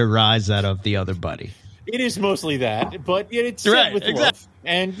trying to get a rise out of the other buddy. It is mostly that, but it's said with love.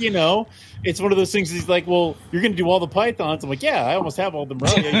 And, it's one of those things. He's like, well, you're going to do all the pythons. I'm like, yeah, I almost have all the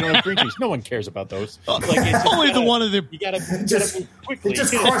Morelia. You don't have green trees. No one cares about those. It's only the one of the. You got to move quickly. It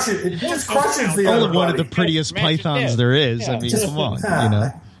just crushes. It just crushes the only other one buddy. of the prettiest pythons there is. I mean, come on,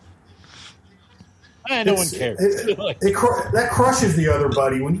 No one cares. That crushes the other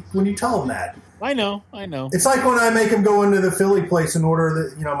buddy when you tell him that. I know. It's like when I make him go into the Philly place and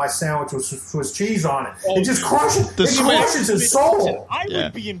order my sandwich with Swiss cheese on it. It just crushes his soul. I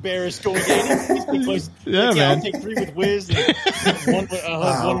would be embarrassed going to any place. Man. I'll take 3 with Whiz and one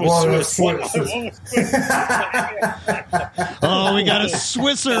with Swiss. Oh, we got a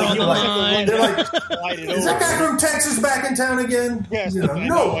Swisser on the line. They're like, is that guy from Texas back in town again? Yes.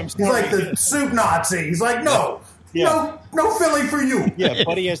 No. He's like the soup Nazi. He's like, no. Yeah. No Philly for you. Yeah,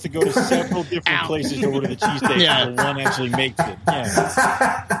 Buddy has to go to several different places to order the cheesesteak. Yeah. And one actually makes it.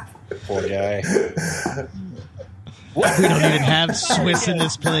 Yeah. Poor guy. We don't even have Swiss in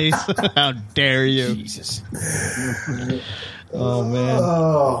this place. How dare you? Jesus. Oh,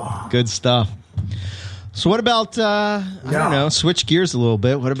 man. Good stuff. So what about I don't know, switch gears a little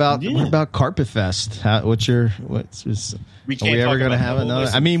bit. What about Carpet Fest? Are we ever going to have another?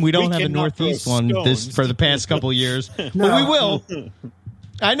 I mean, we don't have a Northeast one for the past couple of years, but we will.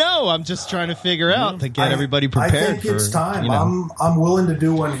 I know. I'm just trying to figure out to get everybody prepared. I think it's time. I'm willing to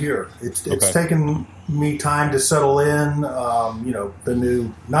do one here. It's taken me time to settle in.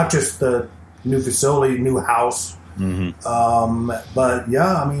 Not just the new facility, new house. Mm-hmm. But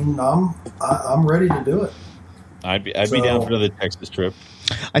yeah, I mean, I'm ready to do it. I'd be down for another Texas trip.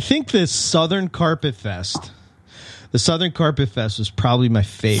 I think the Southern Carpet Fest was probably my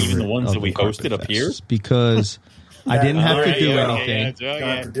favorite. Even the ones that we hosted up here, because I didn't have to do anything.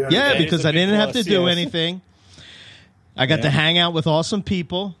 Yeah, because I didn't have to do anything. I got to hang out with awesome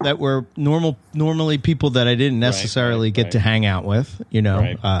people that were normally people that I didn't necessarily get to hang out with,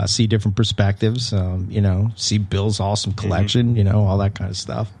 see different perspectives, see Bill's awesome collection, all that kind of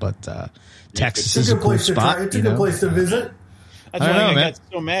stuff. But Texas is a cool spot. It's a good place to visit. That's why I got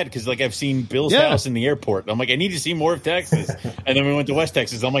so mad because I've seen Bill's house in the airport. I'm like, I need to see more of Texas. And then we went to West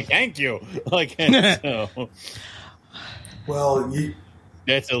Texas. I'm like, thank you. Well,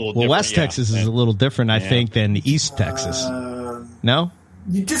 that's a little different. West Texas is a little different, I think, than East Texas. No?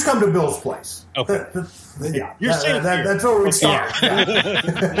 You just come to Bill's place. Okay. That's where we start.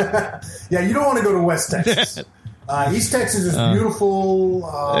 Yeah. You don't want to go to West Texas. East Texas is beautiful.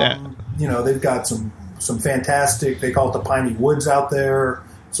 They've got some fantastic, they call it the Piney Woods out there,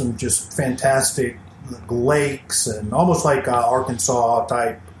 some just fantastic lakes and almost like Arkansas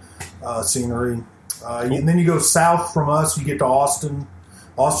type scenery. And then you go south from us, you get to Austin.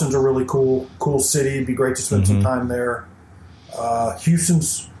 Austin's a really cool city. It'd be great to spend some time there.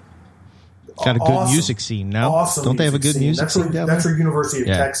 Houston's got a good music scene now. Awesome. Don't they have a good music scene down there? That's where University of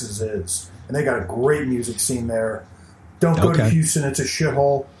Texas is. And they got a great music scene there. Don't go to Houston. It's a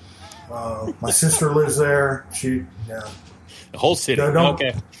shithole. My sister lives there. The whole city. Don't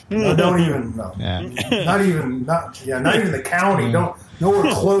even. No. Yeah. Not even the county.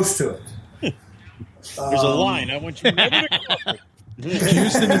 Nowhere close to it. There's a line. I want you never to cross.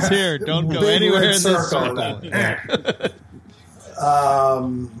 Houston is here. Don't go anywhere in this circle. Even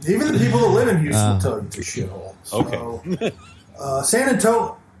the people that live in Houston will tell you it's a shithole. So, okay. San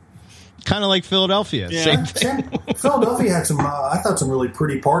Antonio, kind of like Philadelphia. Yeah. Same thing. Philadelphia had some really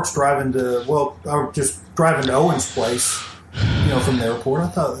pretty parts driving to Owen's place. From the airport, I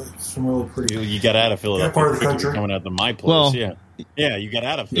thought some really pretty. You got out of Philadelphia. Part of the country coming out to my place. Well, yeah, you got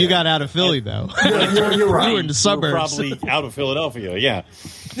out of. You got out of Philly though. You're right. You were in the suburbs. You were probably out of Philadelphia. Yeah.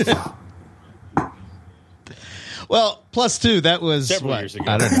 Well, plus two. That was several years ago.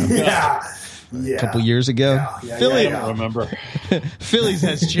 I don't know. Yeah. A couple years ago. Philly. I don't remember. Philly's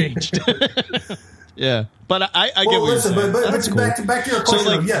has changed. Yeah, but I get what you're saying. But cool. back to your question.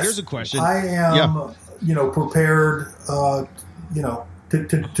 So, yes, here's a question. I am, prepared, to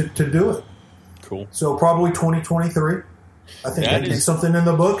do it. Cool. So probably 2023. I think that is something in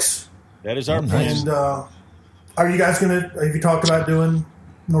the books. That is our plan. And are you guys have you talked about doing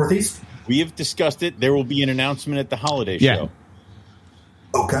Northeast? We have discussed it. There will be an announcement at the holiday show.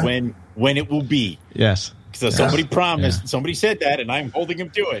 Okay. When it will be. Yes. So somebody promised, somebody said that, and I'm holding him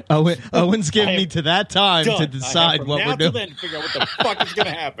to it. Owen's giving me to that time to decide what we're doing. Then to figure out what the fuck is going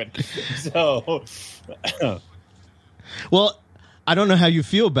to happen. So, well, I don't know how you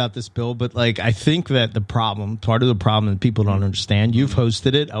feel about this, Bill, but I think that part of the problem that people don't understand, you've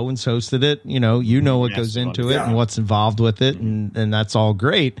hosted it, Owen's hosted it, you know what goes into it and what's involved with it, and that's all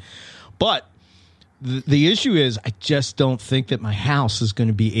great. But the issue is I just don't think that my house is going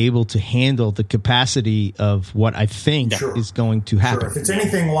to be able to handle the capacity of what I think is going to happen. If it's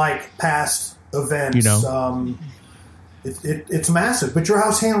anything like past events, it's massive. But your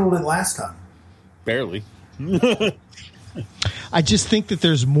house handled it last time. Barely. I just think that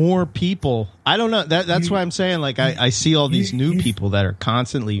there's more people. I don't know. That's why I'm saying I see all these new people that are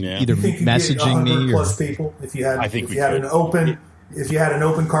constantly either messaging me or plus people. If you had an open if you had an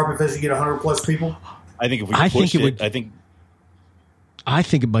open carpet fest, you get 100 plus people. I think if we pushed it, I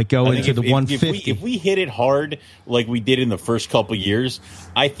think it might go into the 150. If we hit it hard like we did in the first couple of years,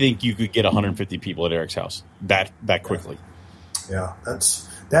 I think you could get 150 people at Eric's house that quickly. Yeah, that's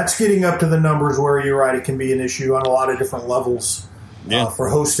getting up to the numbers where you're right. It can be an issue on a lot of different levels for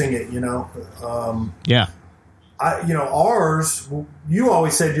hosting it. Ours. You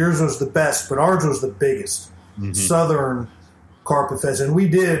always said yours was the best, but ours was the biggest Southern Carpet Fest, and we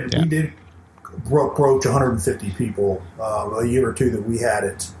did approach 150 people a year or two that we had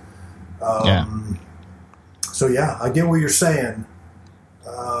it. So I get what you're saying.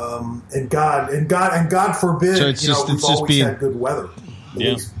 And God forbid, we've always had good weather. At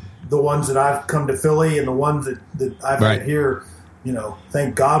least the ones that I've come to Philly and the ones that I've had here,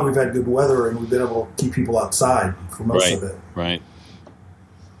 thank God we've had good weather and we've been able to keep people outside for most of it. Right.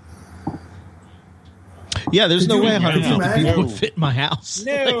 Yeah, there's no way 150 people would fit in my house.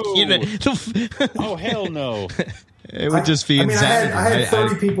 No. Oh, hell no. It would just be insanity. I had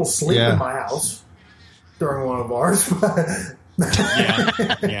 30 people sleep in my house during one of ours. But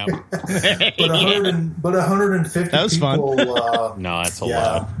 150 that was people. Fun. No, that's a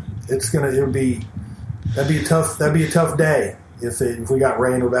lot. That'd be a tough day if we got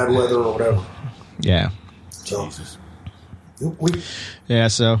rain or bad weather or whatever. Yeah. So, Jesus.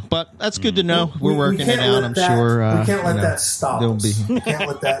 But that's good to know. We're working it out. I'm sure. We can't let that stop us. We can't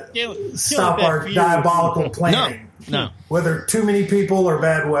let that stop our diabolical planning. No. Whether too many people or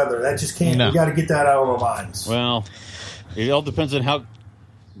bad weather, that just can't. We got to get that out of our minds. Well, it all depends on how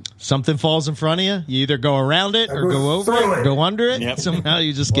something falls in front of you. You either go around it or go over it or go under it. Yep. Somehow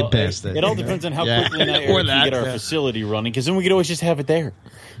you just get past it. It all depends on how quickly Eric can get our facility running, because then we could always just have it there.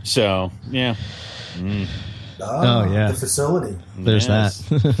 So, yeah. The facility. There's that.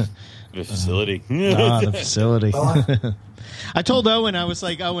 The facility. The facility. I told Owen, I was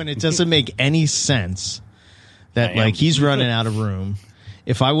like, Owen, it doesn't make any sense that he's running out of room.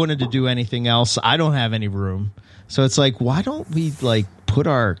 If I wanted to do anything else, I don't have any room. So it's like, why don't we put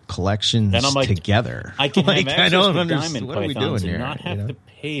our collections together? I can have access to diamond what pythons and not have to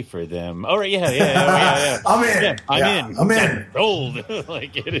pay for them. All right, yeah. I'm in. I'm in. Rolled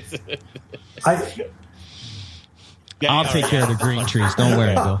it is. I'll take care of the green trees. Don't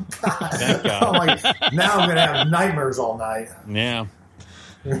worry, Bill. Thank God. Now I'm going to have nightmares all night. Yeah.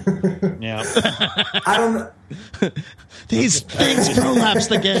 I don't know. These things prolapsed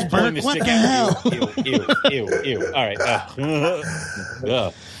again, Bert. What the hell? Ew. All right.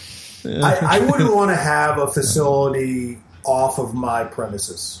 I wouldn't want to have a facility off of my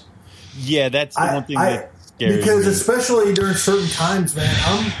premises. Yeah, that's the one thing that scares because me. Especially during certain times, man,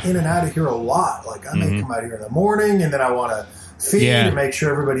 I'm in and out of here a lot. I may come out here in the morning, and then I want to feed and make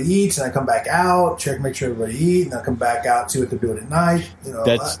sure everybody eats, and I come back out, make sure everybody eats, and I come back out, see what they're doing at night.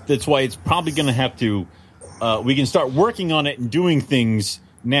 That's why it's probably going to have to. We can start working on it and doing things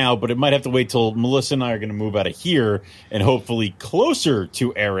now, but it might have to wait till Melissa and I are going to move out of here and hopefully closer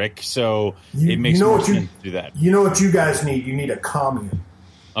to Eric. So it makes more sense to do that. You know what you guys need? You need a commune.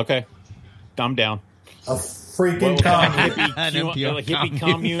 Okay, I'm down. A freaking commune. Hippie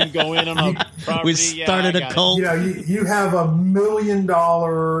commune. Go in on a property. We started a cult. You have $1 million,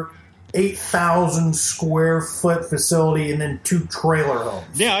 8,000 square foot facility, and then 2 trailer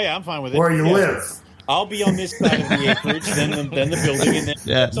homes. Yeah, I'm fine with it. Where you live. I'll be on this side of the acreage, then the building, and then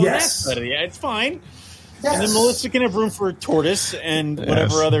on that side of it's fine. Yes. And then Melissa can have room for a tortoise and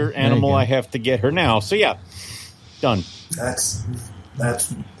whatever other animal I have to get her now. So done. That's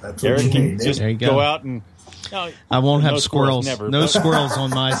what Eric you can need. just go out and. I won't have squirrels. No squirrels on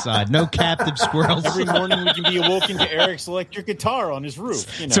my side. No captive squirrels. Every morning we can be awoken to Eric's electric guitar on his roof.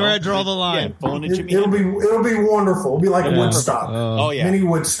 That's where I draw the line. It'll be wonderful. It'll be like a Woodstock. Mini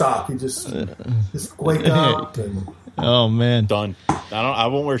Woodstock. You just wake up and oh man, done. I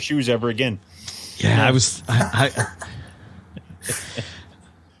won't wear shoes ever again. Yeah,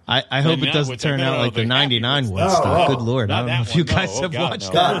 I hope it doesn't turn out like the '99 Woodstock. Good Lord, I don't know if you guys have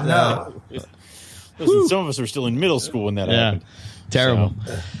watched that. No. Listen, some of us were still in middle school when that happened. Terrible.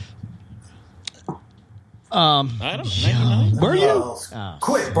 I don't know. Were you?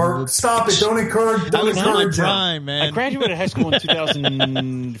 Quit, Bert. Stop it. Don't encourage prime, man. I graduated high school in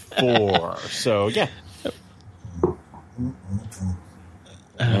 2004. So, yeah.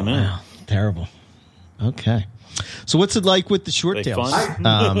 Wow. Terrible. Okay. So what's it like with the short tails? I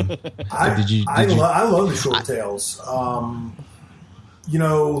love the short tails.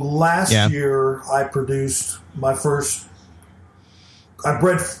 Last year I produced my first. I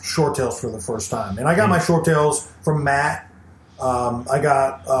bred short tails for the first time, and I got my short tails from Matt I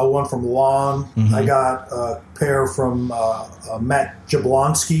got one from Lon. Mm-hmm. I got a pair from Matt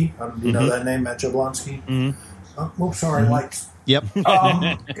Jablonski. You know that name, Matt Jablonski? Mm-hmm. Sorry, Lights. Yep.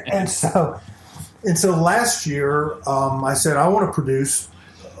 And so last year, I said I want to produce,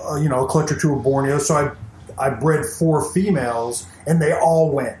 a clutch or two of Borneo. So I bred 4 females, and they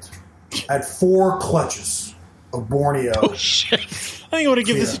all went. I had 4 clutches of Borneo. Oh shit! I think I want to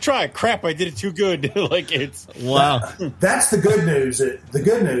give this a try. Crap, I did it too good. Wow. That's the good news. The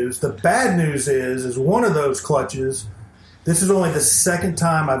good news. The bad news is one of those clutches. This is only the second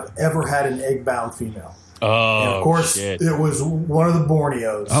time I've ever had an egg-bound female. Oh, and of course, shit. It was one of the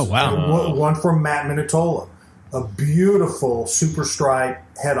Borneos. Oh, wow. One from Matt Minatola. A beautiful super stripe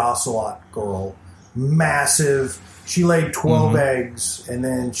head ocelot girl. Massive. She laid 12 eggs, and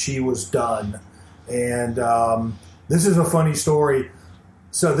then she was done. And this is a funny story.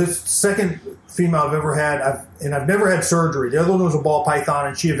 So this second female I've ever had, I've never had surgery. The other one was a ball python,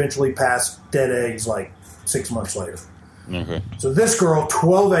 and she eventually passed dead eggs like 6 months later. Okay. So this girl,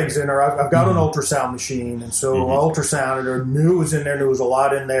 12 eggs in her. I've got an ultrasound machine, and so I ultrasounded her. Knew it was in there. There was a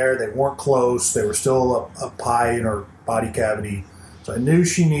lot in there. They weren't close. They were still a pie in her body cavity. So I knew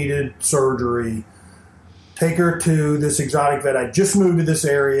she needed surgery. Take her to this exotic vet. I just moved to this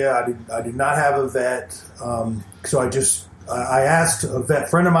area. I did not have a vet, so I asked a vet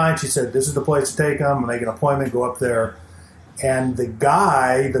friend of mine. She said, "This is the place to take them. Make an appointment. Go up there." And the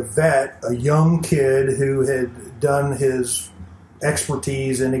vet, a young kid who had done his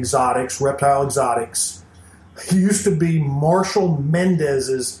expertise in exotics, reptile exotics, he used to be Marshall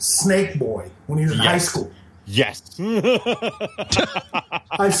Mendez's snake boy when he was in high school. Yes.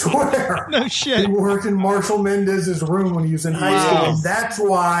 I swear. No shit. He worked in Marshall Mendez's room when he was in high school, and that's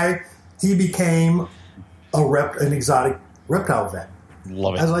why he became an exotic reptile vet.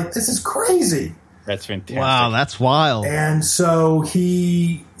 Love it. I was like, this is crazy. That's fantastic. Wow, that's wild. And so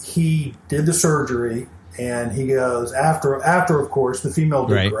he did the surgery, and he goes, after of course, the female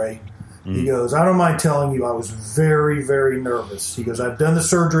did great. He goes, I don't mind telling you, I was very, very nervous. He goes, I've done the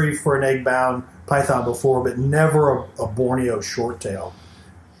surgery for an egg-bound python before, but never a Borneo short-tail.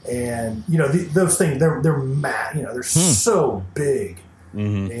 And, those things, they're mad. They're so big.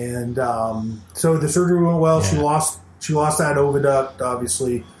 Mm-hmm. And so the surgery went well. Yeah. She lost that oviduct,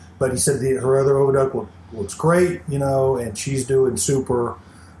 obviously. But he said her other oviduct looks great, and she's doing super.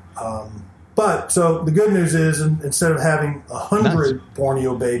 But so the good news is, instead of having 100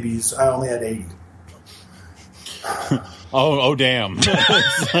 Borneo babies, I only had 80. Oh, damn!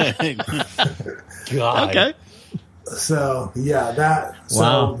 God. Okay. So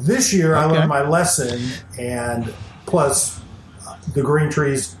So this year I learned my lesson, and plus the green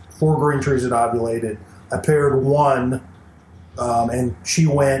trees, 4 green trees had ovulated. I paired one. And she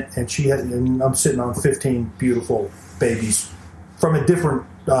went, and I'm sitting on 15 beautiful babies from a different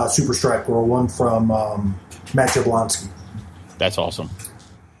super stripe girl, one from Matt Jablonski. That's awesome.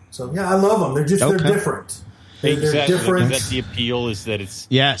 So I love them. They're different. They're different. That's the appeal, is that it's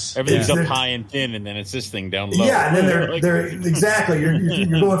everything's up high and thin, and then it's this thing down low. Yeah, and then they're exactly.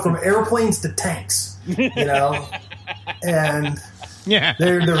 You're going from airplanes to tanks, and. Yeah,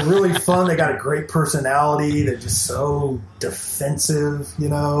 they're really fun. They got a great personality. They're just so defensive,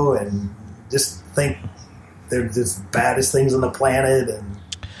 and just think they're the baddest things on the planet.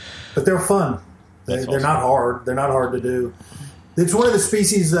 But they're fun. They're not hard. They're not hard to do. It's one of the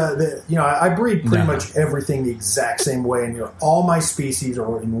species that I breed pretty much everything the exact same way. And all my species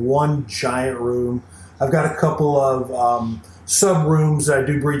are in one giant room. I've got a couple of sub rooms that I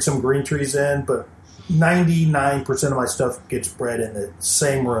do breed some green trees in, but 99% of my stuff gets bred in the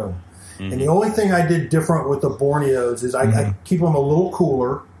same room. Mm-hmm. And the only thing I did different with the Borneos is I keep them a little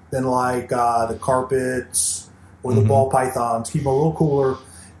cooler than like the carpets or the ball pythons. Keep them a little cooler.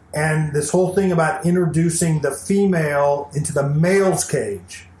 And this whole thing about introducing the female into the male's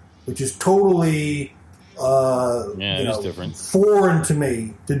cage, which is totally different, foreign to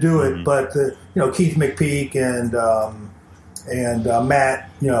me to do it. But Keith McPeak and Matt,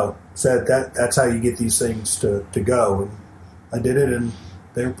 said that's how you get these things to go, and I did it, and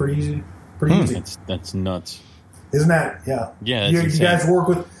they're pretty easy. That's nuts, isn't that? Yeah. Yeah. You guys work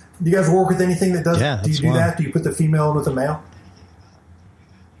with anything that does? Do you do that? Do you put the female in with the male?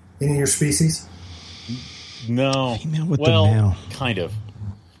 Any of your species? No. Female with the male, kind of.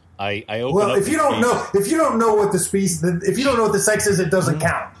 I open well, up if you don't know what the species, if you don't know what the sex is, it doesn't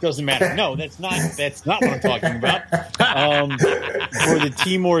count. Doesn't matter. No, that's not what I'm talking about. For the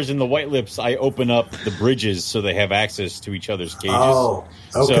Timors and the White Lips, I open up the bridges so they have access to each other's cages. Oh,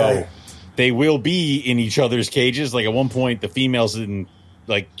 okay. So they will be in each other's cages. Like at one point, the females in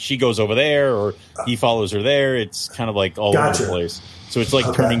like she goes over there or he follows her there. It's kind of like all over the place. So it's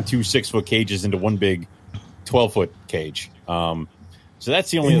like turning 2 6-foot cages into one big 12-foot cage. So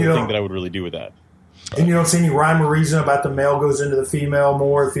that's the only other thing that I would really do with that. And you don't see any rhyme or reason about the male goes into the female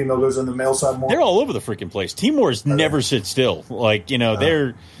more, the female goes on the male side more? They're all over the freaking place. Timors never sit still. Like,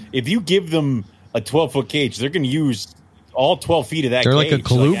 they're if you give them a 12-foot cage, they're going to use all 12 feet of that they're cage. They're like a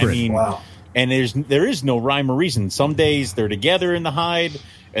colubrid. Like, I mean, wow. And there is no rhyme or reason. Some days they're together in the hide,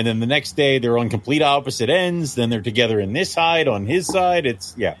 and then the next day they're on complete opposite ends. Then they're together in this hide on his side.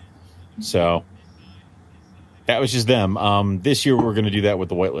 So that was just them. This year we're going to do that with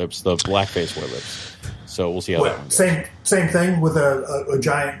the white lips, the black-faced white lips. So we'll see how that one goes. Same thing with a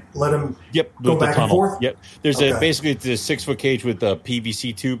giant. Let them go back and forth. Yep. There's basically it's a 6-foot cage with a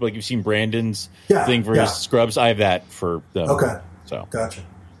PVC tube, like you've seen Brandon's thing for his scrubs. I have that for them. Okay. So gotcha.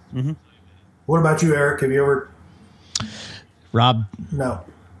 Mm-hmm. What about you, Eric? Have you ever? Rob? No.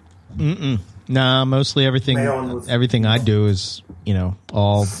 Nah. Mostly everything I do is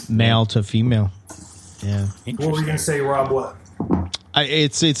all male to female. Yeah. What were you gonna say, Rob? What?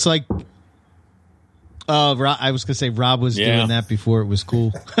 It's like. I was going to say Rob was doing that before it was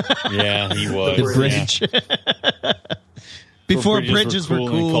cool. Yeah, he was. The bridge. Yeah. Before bridges were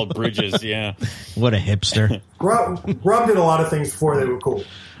cool. Called bridges, yeah. What a hipster. Rob did a lot of things before they were cool.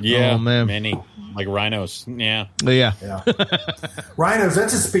 Yeah, oh, man. Many. Like rhinos. Yeah. Yeah. Rhinos,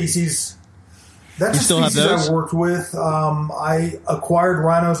 that's a species. That's you a species I worked with. I acquired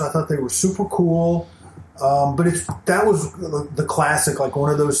rhinos. I thought they were super cool. But that was the classic, like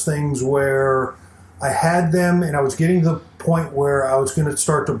one of those things where I had them, and I was getting to the point where I was going to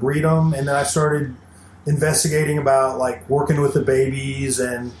start to breed them, and then I started investigating about like working with the babies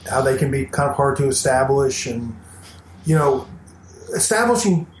and how they can be kind of hard to establish, and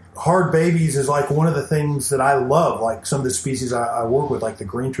establishing hard babies is like one of the things that I love. Like some of the species I work with, like the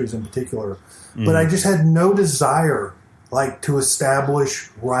green trees in particular, but I just had no desire like to establish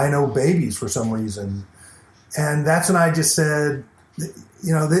rhino babies for some reason, and that's when I just said,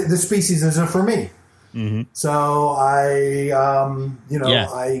 this species isn't for me. Mm-hmm. So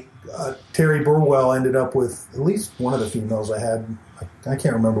Terry Burwell ended up with at least one of the females I had. I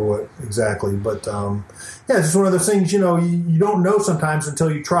can't remember what exactly, but it's just one of those things. You don't know sometimes until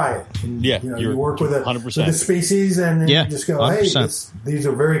you try it. And, you work with 100%. With the species, and you just go, 100%. Hey, these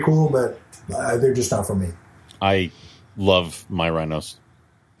are very cool, but they're just not for me. I love my rhinos.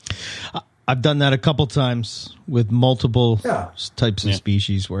 I've done that a couple times with multiple types of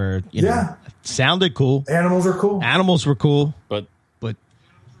species where it sounded cool. Animals are cool. Animals were cool, but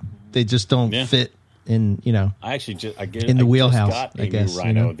they just don't fit in. I actually in the wheelhouse. Got a new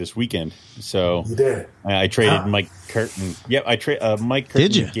rhino this weekend. So you did. I traded Mike Curtin. Yep, Mike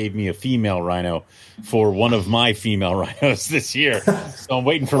Curtin gave me a female rhino for one of my female rhinos this year. So I'm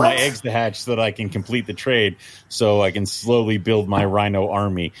waiting for my eggs to hatch so that I can complete the trade, so I can slowly build my rhino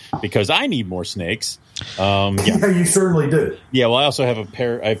army because I need more snakes. Yeah, you certainly do. Yeah, well, I also have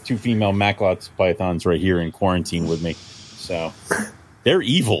I have 2 female Macklot's pythons right here in quarantine with me. So they're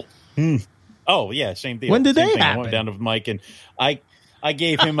evil. Oh yeah, same thing. When did they happen? I went down to Mike and I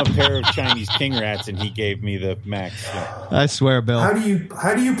gave him a pair of Chinese king rats, and he gave me the Max. Yeah. I swear, Bill. How do you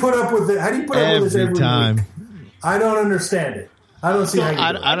put up with it? How do you put up with this every time? Week? I don't understand it. I don't see how you do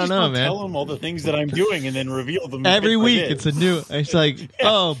it. I don't know, man. Tell him all the things that I'm doing, and then reveal them every week. It's a new. It's like,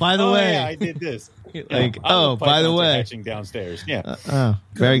 by the way, yeah, I did this. Like, by the way, hatching downstairs. Yeah.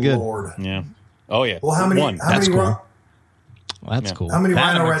 Very good. Lord. Yeah. Oh yeah. Well, how many? Well, that's cool. How many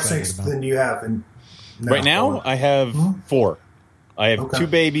rhino rat snakes then do you have? Right now, I have 4. I have 2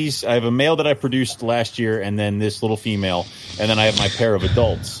 babies. I have a male that I produced last year, and then this little female, and then I have my pair of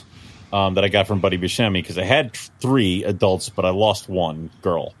adults that I got from Buddy Buscemi because I had 3 adults, but I lost 1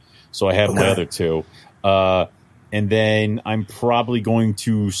 girl, so I have my other 2. And then I'm probably going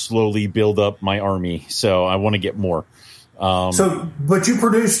to slowly build up my army, so I want to get more. But you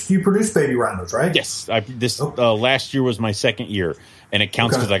produce baby rhinos, right? Yes. Last year was my 2nd year, and it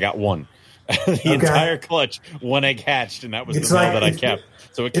counts because I got 1. The entire clutch, 1 egg hatched, and that was the male that I kept.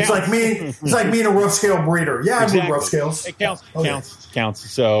 So it counts. It's like me and a rough scale breeder. Yeah, exactly. I do rough scales. It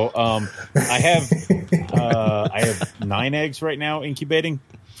counts. So I have 9 eggs right now incubating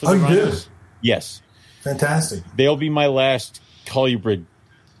for the rhinos. Yes. Fantastic. They'll be my last colubrid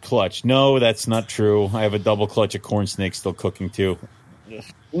clutch. No, that's not true. I have a double clutch of corn snakes still cooking too.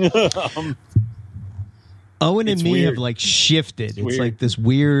 Owen and me have like shifted. It's like this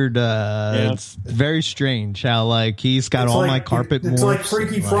weird. It's very strange how like he's got all my carpet. It's like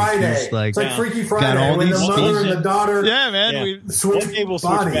Freaky Friday. It's like Freaky Friday. Got all these the mother and the daughter. Yeah, man. Yeah. We switch bodies.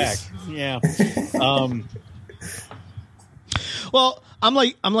 Switch back. Yeah. Well, I'm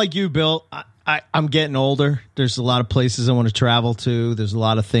like you, Bill. I'm getting older. There's a lot of places I want to travel to. There's a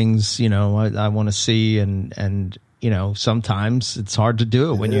lot of things, I want to see, and sometimes it's hard to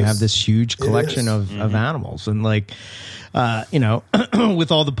do it when you have this huge collection of animals. And with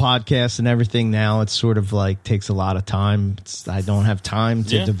all the podcasts and everything now, it's sort of like takes a lot of time. I don't have time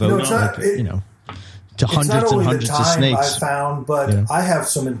to devote, to hundreds and hundreds of snakes. I found, but I have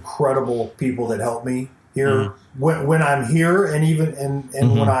some incredible people that help me here when I'm here, and even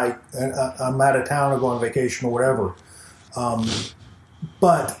when I'm out of town or go on vacation or whatever.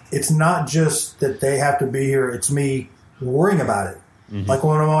 But it's not just that they have to be here; it's me worrying about it. Like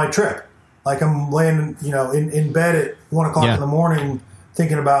when I'm on my trip, like I'm laying, in bed at 1 o'clock in the morning,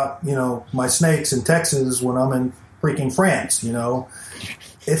 thinking about my snakes in Texas when I'm in freaking France.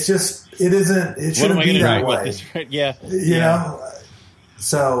 It's just it shouldn't be that way.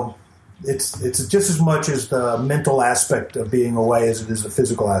 So it's just as much as the mental aspect of being away as it is the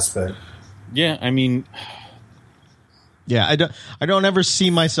physical aspect. Yeah, I mean, I don't ever see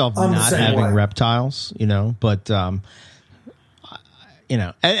myself not having reptiles, but and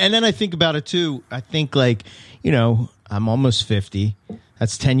then I think about it too. I think I'm almost 50.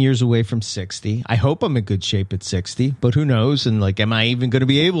 That's 10 years away from 60. I hope I'm in good shape at 60, but who knows? And am I even going to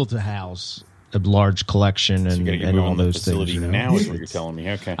be able to house a large collection and all those things? Now is what you're telling me.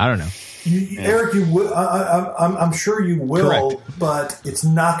 Okay, I don't know, Eric. You will. I'm sure you will, correct. But it's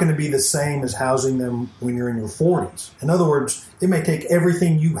not going to be the same as housing them when you're in your 40s. In other words, it may take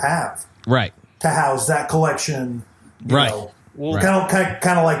everything you have, right, to house that collection. Right.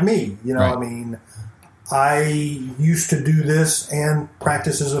 Kind of like me. Right. I mean, I used to do this and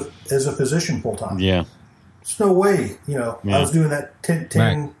practice as a physician full time. Yeah. There's no way, I was doing that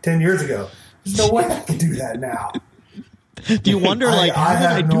 10 years ago. There's no way I could do that now. Do you wonder, how did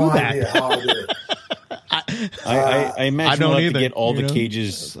I do that? Idea how I did it. I imagine we'll have to get all the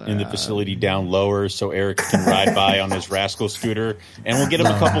cages in the facility down lower so Eric can ride by on his rascal scooter, and we'll get him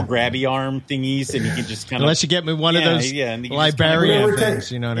a couple grabby arm thingies, and he can just kind of. Unless you get me one of those librarian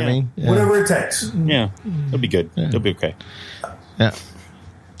things, you know what I mean? Yeah. Whatever it takes. Yeah, it'll be good. It'll be okay. Yeah.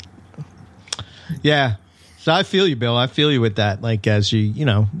 Yeah. So I feel you, Bill. I feel you with that. As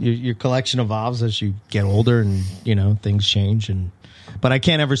your collection evolves as you get older, and things change, but I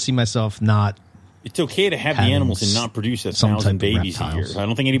can't ever see myself not. It's okay to have the animals and not produce 1,000 babies a year. I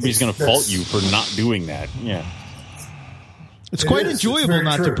don't think anybody's going to fault you for not doing that. Yeah, it's quite enjoyable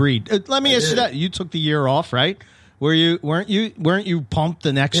not to breed. Let me ask you that: you took the year off, right? Weren't you pumped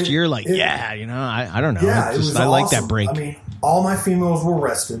the next year? I don't know. Yeah, it was I like awesome. that break. I mean, all my females were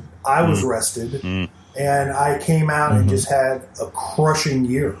rested. I was rested, and I came out and just had a crushing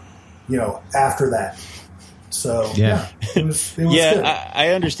year. After that. So it was good. I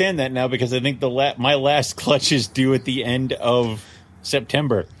understand that now because I think my last clutch is due at the end of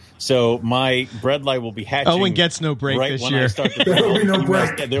September. So my bredli will be hatching. Owen gets no break right this when year. I start the there will be no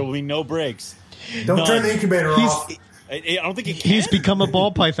break. There will be no breaks. Don't turn the incubator off. I don't think it can. He's become a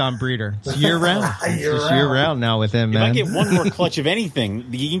ball python breeder. It's year round. Year round now with him, man. If I get one more clutch of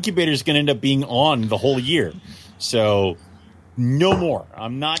anything, the incubator is going to end up being on the whole year. So no more.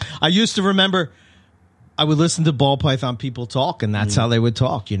 I'm not. I used to remember. I would listen to ball python people talk, and that's how they would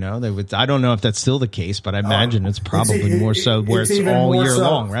talk. They would. I don't know if that's still the case, but I imagine it's probably more so where it's all year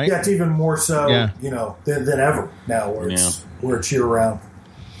long, right? Yeah, it's even more so, than ever now, where it's year round.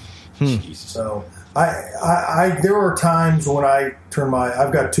 So I there are times when I turn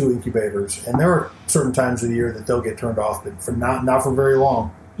I've got 2 incubators, and there are certain times of the year that they'll get turned off, but for not for very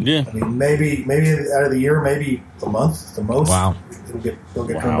long. Yeah, I mean maybe out of the year, maybe a month the most. Wow, they'll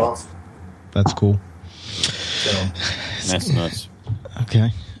get turned off. That's cool. So. That's nuts.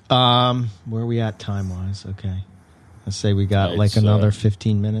 Okay. Where are we at time-wise? Okay. Let's say we got another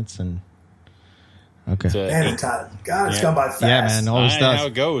 15 minutes. And okay. Man, time. God, it's gone by fast. Yeah, man. Always does. How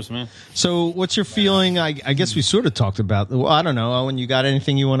it goes, man. So what's your feeling? I guess we sort of talked about... Well, I don't know. Owen, you got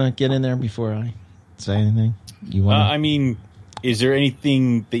anything you want to get in there before I say anything? You want? I mean... Is there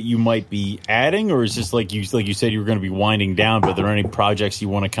anything that you might be adding, or is this like you said you were going to be winding down, but are there any projects you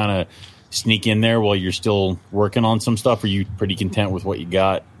want to kind of sneak in there while you're still working on some stuff? Or are you pretty content with what you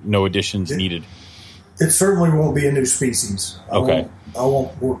got? No additions needed? It certainly won't be a new species. Okay. I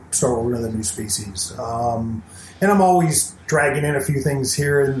won't start with another new species. And I'm always dragging in a few things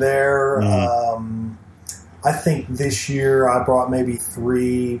here and there. I think this year I brought maybe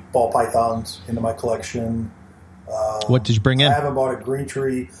 3 ball pythons into my collection. What did you bring in? I haven't bought a green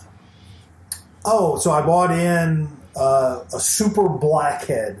tree. Oh, so I bought in a super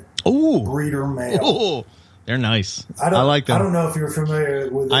blackhead breeder male. Ooh, they're nice. I like them. I don't know if you're familiar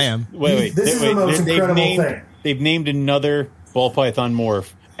with this. I am. This is the most incredible thing. They've named another ball python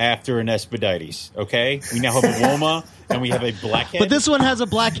morph after an Aspidites. Okay, we now have a Woma and we have a blackhead. But this one has a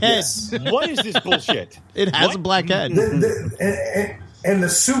black head. Yes. What is this bullshit? It has a black head. And the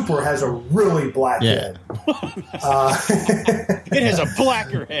super has a really black head. It has a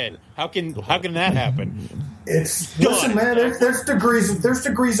blacker head. How can that happen? Listen, man. There's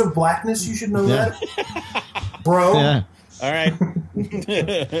degrees of blackness. You should know that, bro. Yeah. All right.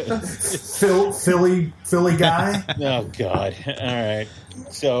 Philly guy. Oh God. All right.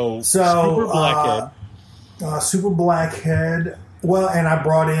 So super blackhead. Super blackhead. Well, and I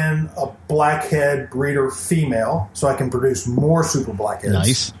brought in a blackhead breeder female, so I can produce more super blackheads.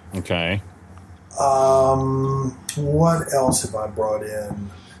 Nice. Okay. What else have I brought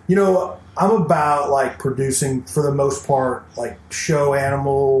in? I'm about like producing, for the most part, like show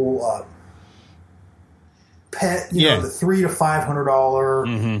animal, pet. The $300 to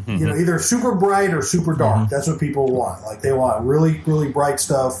 $500. Either super bright or super dark. That's what people want. Like they want really, really bright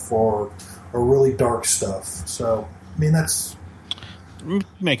stuff or really dark stuff. So I mean that's.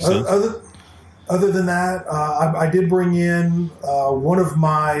 Makes sense. Other than that, I did bring in one of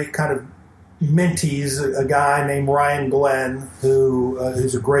my kind of mentees, a guy named Ryan Glenn,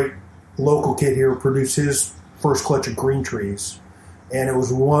 who's a great local kid here, produced his first clutch of green trees, and it was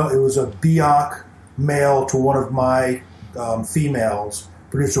a Biak male to one of my females,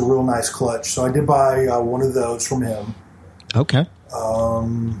 produced a real nice clutch. So I did buy one of those from him. Okay.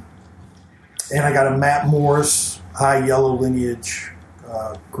 And I got a Matt Morris high yellow lineage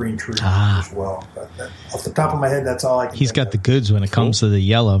green tree as well. But off the top of my head, that's all I can. He's got the goods when it comes to the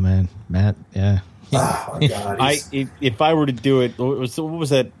yellow, man. Matt, yeah. Oh my God! If I were to do it, what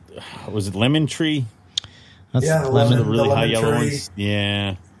was that? Was it lemon tree? That's the really high yellow tree. ones.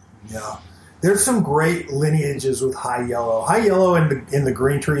 Yeah. There's some great lineages with high yellow. High yellow in the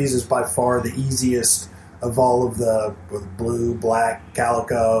green trees is by far the easiest of all of the blue, black,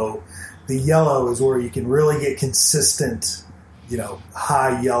 calico. The yellow is where you can really get consistent,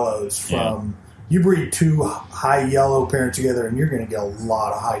 high yellows from. You breed two high yellow parents together, and you're going to get a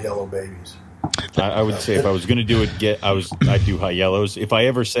lot of high yellow babies. I would say if I was going to do it, I'd do high yellows. If I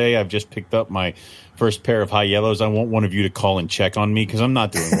ever say I've just picked up my first pair of high yellows, I want one of you to call and check on me because I'm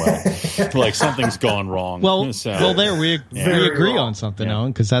not doing well. Like something's gone wrong. Well, there we agree on something,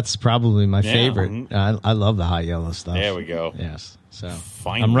 Owen, because that's probably my favorite. I love the high yellow stuff. There we go. Yes. So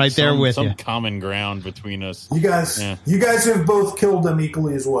finally, I'm right there with you. Some common ground between us. You guys have both killed them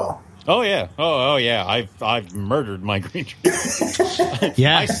equally as well. Oh yeah, oh yeah. I've murdered my green tree.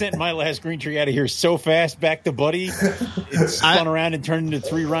 I sent my last green tree out of here so fast back to Buddy. It spun around and turned into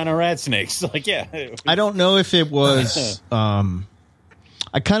 3 rhino rat snakes. Like I don't know if it was.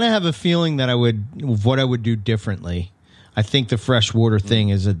 I kind of have a feeling that I would do differently. I think the freshwater thing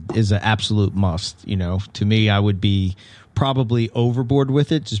is an absolute must. To me, I would be probably overboard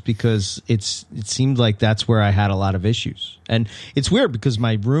with it just because it seemed like that's where I had a lot of issues. And it's weird because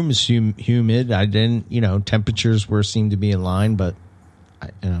my room is humid. I didn't, temperatures seemed to be in line, but I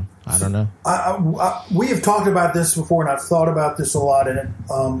don't know. We have talked about this before, and I've thought about this a lot.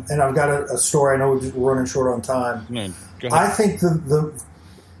 And I've got a story. I know we're running short on time. Man, go ahead.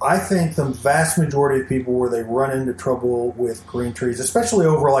 I think the vast majority of people where they run into trouble with green trees, especially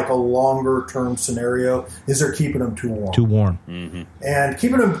over like a longer term scenario, is they're keeping them too warm. Too warm. Mm-hmm. And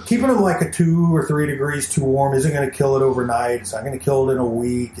keeping them like a 2 or 3 degrees too warm isn't going to kill it overnight. It's not going to kill it in a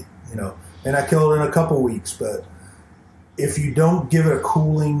week. And I kill it in a couple weeks. But if you don't give it a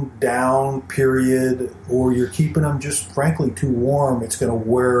cooling down period, or you're keeping them just frankly too warm, it's going to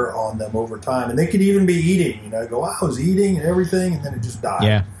wear on them over time. And they could even be eating. I was eating and everything, and then it just died.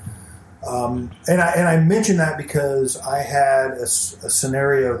 Yeah. And I mention that because I had a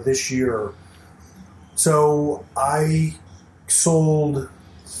scenario this year. So I sold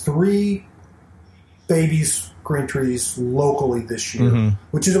 3 babies green trees locally this year,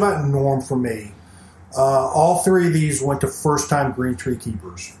 which is about norm for me. All 3 of these went to first-time green tree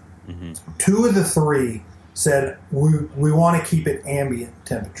keepers. 2 of the 3 said, we want to keep it ambient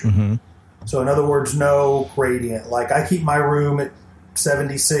temperature. So in other words, no gradient. Like I keep my room at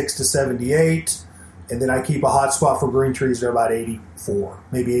 76 to 78, and then I keep a hot spot for green trees. They're about 84,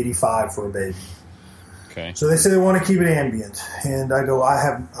 maybe 85 for a baby. Okay. So they say they want to keep it ambient, and I go,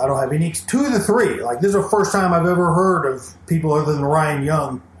 I don't have any. 2 of the 3, like this is the first time I've ever heard of people other than Ryan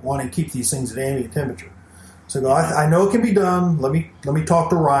Young wanting to keep these things at ambient temperature. So I go, I know it can be done. Let me talk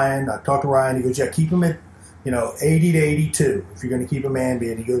to Ryan. I talked to Ryan. He goes, yeah, keep them at 80 to 82 if you're going to keep them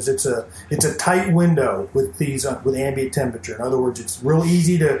ambient. He goes, it's a tight window with these with ambient temperature. In other words, it's real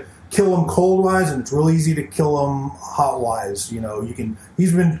easy to kill them cold wise, and it's real easy to kill them hot wise.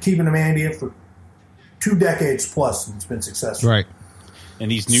 He's been keeping them ambient for 2 decades plus, and it's been successful. Right. And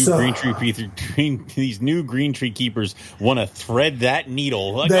these new green tree keepers want to thread that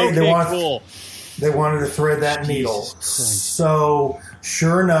needle. Like, cool. They wanted to thread that needle. So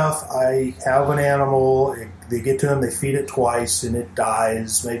sure enough, I have an animal. They get to him, they feed it twice, and it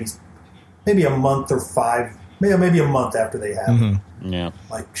dies maybe a month or 5, maybe a month after they have it. Yeah.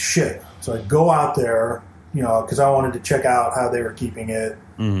 Like shit. So I go out there, because I wanted to check out how they were keeping it.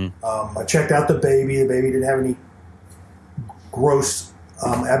 I checked out the baby. The baby didn't have any gross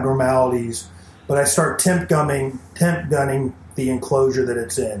abnormalities, but I start temp gunning the enclosure that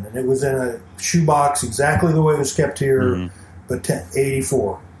it's in, and it was in a shoebox exactly the way it was kept here, but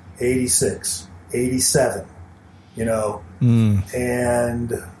 84, 86, 87,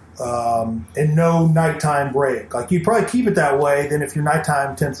 and no nighttime break. Like you'd probably keep it that way. Then if your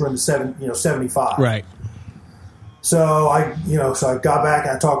nighttime temps were in the 75, right. So I got back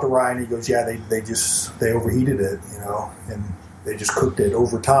and I talked to Ryan. And he goes, "Yeah, they overheated it, and they just cooked it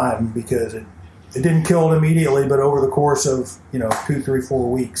over time because it didn't kill it immediately, but over the course of 2, 3,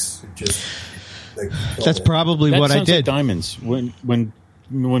 4 weeks, it just." That's probably what I did. Like diamonds.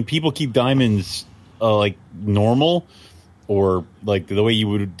 When people keep diamonds like normal, or like the way you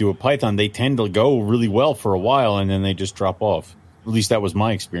would do a python, they tend to go really well for a while and then they just drop off. At least that was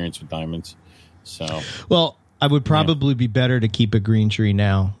my experience with diamonds. So well. I would probably be better to keep a green tree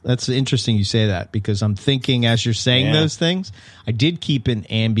now. That's interesting you say that, because I'm thinking as you're saying those things, I did keep an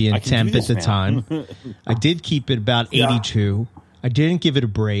ambient temp at the time. I did keep it about 82. I didn't give it a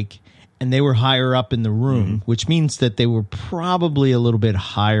break, and they were higher up in the room, which means that they were probably a little bit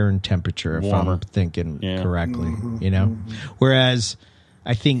higher in temperature, if I'm thinking correctly, Whereas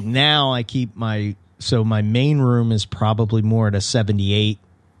I think now I keep my main room is probably more at a 78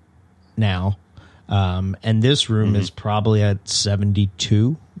 now. And this room is probably at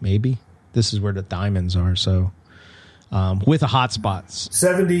 72, maybe. This is where the diamonds are. So, with the hot spots,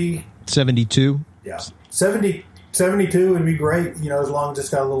 72. Yeah, 72 would be great. As long as it's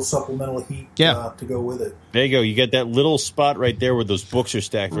got a little supplemental heat to go with it. There you go. You got that little spot right there where those books are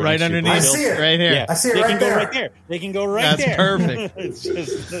stacked. Right underneath. I see it right here. Yeah. I see it right there. They can go right there. That's perfect. It's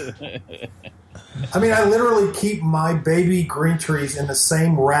just. I mean, I literally keep my baby green trees in the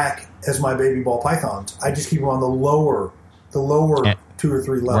same rack as my baby ball pythons. I just keep them on the lower 2 or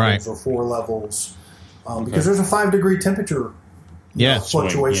 3 levels or 4 levels, because there's a 5-degree temperature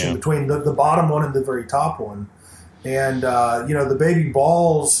fluctuation between the bottom one and the very top one. And, the baby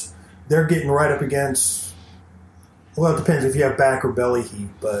balls, they're getting right up against, well, it depends if you have back or belly heat,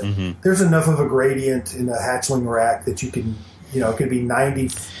 but there's enough of a gradient in a hatchling rack that you can, it could be 90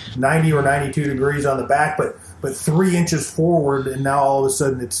 or 92 degrees on the back, but 3 inches forward, and now all of a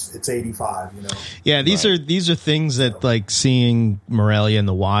sudden it's 85. Yeah, these are things that like seeing Morelia in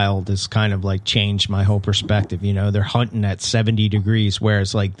the wild has kind of like changed my whole perspective. They're hunting at 70 degrees,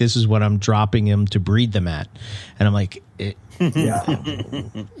 whereas like this is what I'm dropping them to breed them at, and I'm like, wait a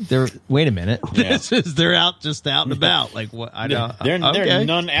minute, they're out and about. Like what? I know they're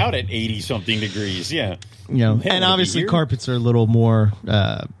none out at 80-something degrees. Yeah, and obviously carpets are a little more.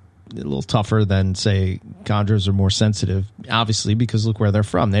 A little tougher than, say, chondros are more sensitive, obviously, because look where they're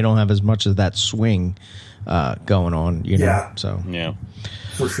from. They don't have as much of that swing going on, Yeah. So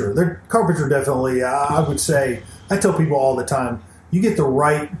for sure, their carpets are definitely. I would say, I tell people all the time, you get the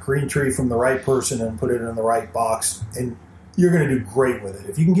right green tree from the right person and put it in the right box, and you're going to do great with it.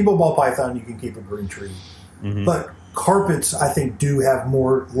 If you can keep a ball python, you can keep a green tree. But carpets, I think, do have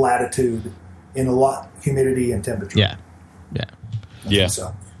more latitude in a lot humidity and temperature. Yeah.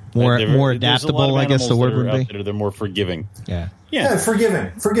 So. More adaptable, I guess the word would be. They're more forgiving. Yeah, forgiving.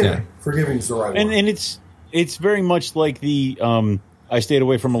 Forgiving is the right word. And it's very much like the I stayed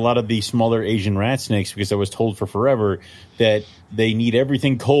away from a lot of the smaller Asian rat snakes because I was told for forever that they need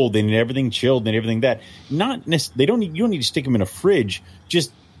everything cold, they need everything chilled, they need everything that. You don't need to stick them in a fridge.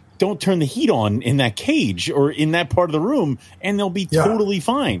 Just don't turn the heat on in that cage or in that part of the room, and they'll be totally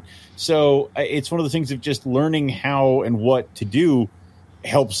fine. So it's one of the things of just learning how and what to do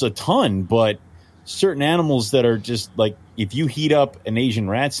helps a ton, but certain animals that are just like, if you heat up an Asian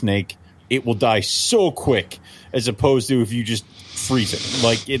rat snake, it will die so quick, as opposed to if you just freeze it.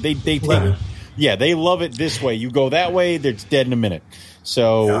 Like they love it this way. You go that way, it's dead in a minute.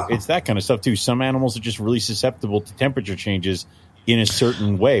 So it's that kind of stuff too. Some animals are just really susceptible to temperature changes in a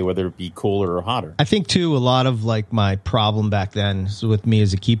certain way, whether it be cooler or hotter. I think too, a lot of like my problem back then with me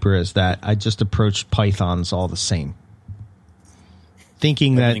as a keeper is that I just approached pythons all the same.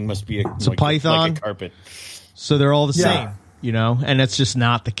 Thinking everything that must be it's a python, like a carpet. So they're all the same, and it's just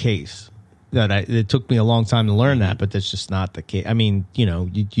not the case. it took me a long time to learn that, but that's just not the case. I mean,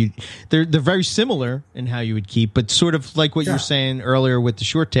 they're very similar in how you would keep, but sort of like what you were saying earlier with the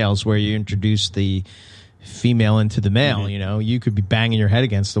short tails, where you introduce the female into the male. You could be banging your head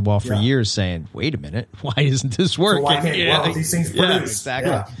against the wall for years saying, wait a minute, why isn't this working? So why can't these things produce?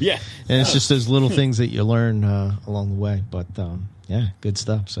 Exactly. Yeah. And it's just those little things that you learn along the way. But good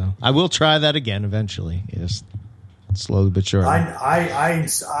stuff. So I will try that again eventually. Just slowly but surely. I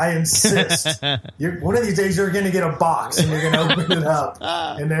insist. One of these days you're going to get a box and you're going to open it up,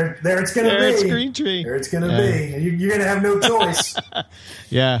 and there it's going to be. It's Green Tree. There it's going to be. And you're going to have no choice.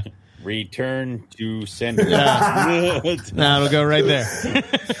 Yeah. Return to sender. No, it'll go right there.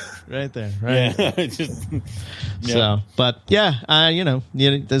 Right there. Right. Yeah. So, but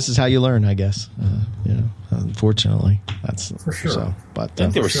this is how you learn, I guess. Unfortunately, that's for sure. So, but I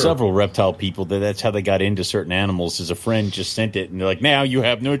think there were several reptile people that's how they got into certain animals. As a friend just sent it, and they're like, "Now you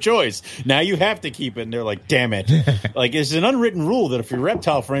have no choice. Now you have to keep it." And they're like, "Damn it!" Like it's an unwritten rule that if your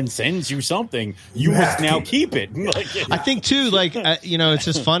reptile friend sends you something, you must now keep it. I think too, it's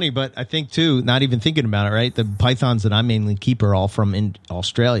just funny, but I think too, not even thinking about it, right? The pythons that I mainly keep are all from in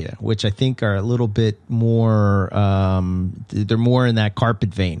Australia, which I think are a little bit more. They're more in that carpet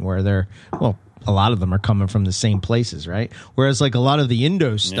vein where a lot of them are coming from the same places, right? Whereas like a lot of the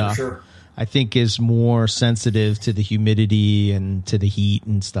Indo stuff, I think is more sensitive to the humidity and to the heat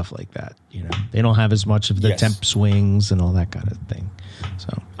and stuff like that. They don't have as much of the temp swings and all that kind of thing.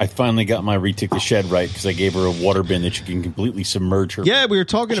 So I finally got my retic the shed right because I gave her a water bin that you can completely submerge her. Yeah, we were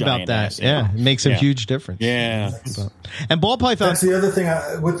talking about that. Yeah, it makes a huge difference. Yeah. And ball python. That's the other thing.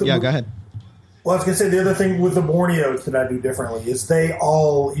 Go ahead. Well, I was going to say the other thing with the Borneos that I do differently is they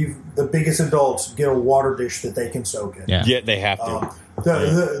all, the biggest adults, get a water dish that they can soak in. Yeah, they have to.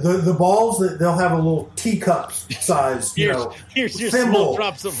 The balls, they'll have a little teacup size, here's your small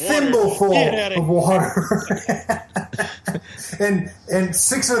drops of water. Thimbleful of water. and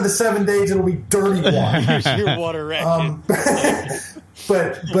 6 of the 7 days it'll be dirty water. Here's your water racket.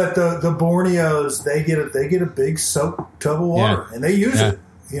 But the Borneos, they get a big soak tub of water and they use it.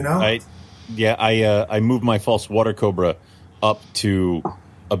 I moved my false water cobra up to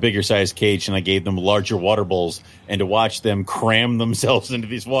a bigger size cage, and I gave them larger water bowls, and to watch them cram themselves into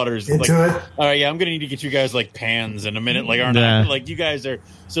these waters. All right, I'm going to need to get you guys like pans in a minute. Like, aren't I? Like, you guys are.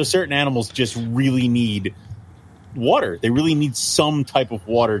 So certain animals just really need water. They really need some type of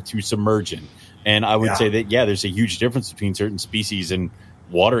water to submerge in. And I would say that, there's a huge difference between certain species and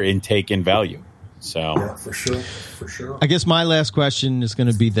water intake and value. So yeah, for sure. I guess my last question is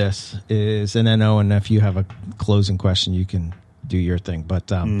going to be this: and I know, and if you have a closing question, you can do your thing.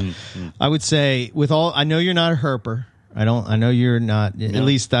 But I would say, I know you're not a herper. I know you're not. No. At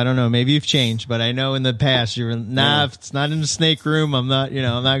least I don't know. Maybe you've changed, but I know in the past you're if it's not in the snake room, I'm not.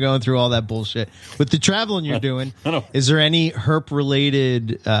 I'm not going through all that bullshit. With the traveling you're doing, is there any herp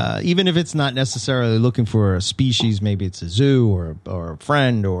related? Even if it's not necessarily looking for a species, maybe it's a zoo or a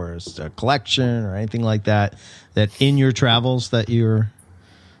friend or a collection or anything like that. That in your travels that you're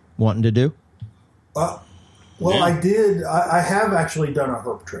wanting to do. I did. I have actually done a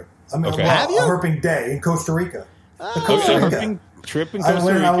herp trip. I mean, have you? A herping day in Costa Rica. Herping trip in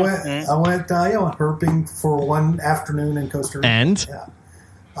Costa Rica. I went herping for one afternoon in Costa Rica.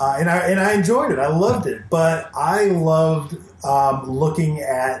 And I enjoyed it. I loved it. But I loved looking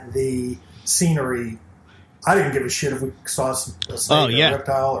at the scenery. I didn't give a shit if we saw a snake or a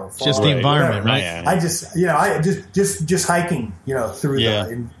reptile or a frog. Just the environment, right? I just hiking, through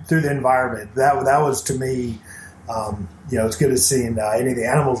the environment. That was to me, it's good as seeing any of the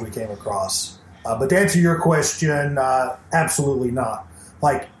animals we came across. But to answer your question, absolutely not.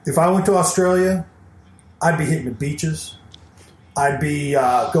 Like, if I went to Australia, I'd be hitting the beaches. I'd be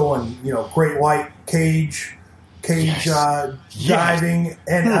going, great white cage diving,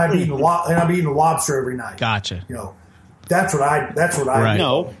 and I'd be eating lobster every night. Gotcha. That's what I right.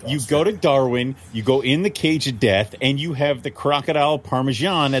 No, you go to Darwin, you go in the cage of death, and you have the crocodile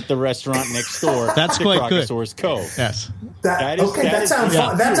parmesan at the restaurant next door. That's quite good. Cove. Yes. That sounds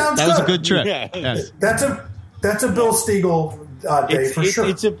fun. That sounds good. That was a good trip. Yeah. Yes. That's a Bill Stiegel day for sure.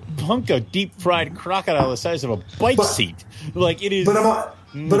 It's a hunk of deep fried crocodile the size of a bike seat. Like it is. But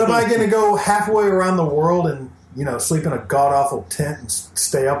am I going to go halfway around the world and sleep in a god awful tent and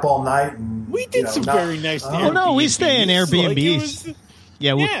stay up all night? And we did some very nice. Oh no, we stay in Airbnbs.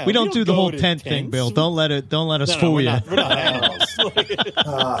 Yeah, we don't do the whole tent thing, Bill. Don't let us fool you. We're not animals.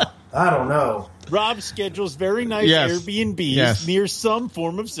 I don't know. Rob schedules very nice Airbnbs near some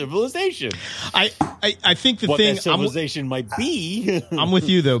form of civilization. I think what that civilization might be. I'm with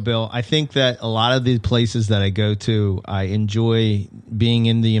you though, Bill. I think that a lot of the places that I go to, I enjoy being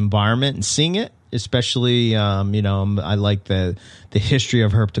in the environment and seeing it. Especially, I like the history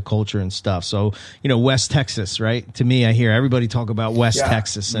of herpetoculture and stuff. So, West Texas, right? To me, I hear everybody talk about West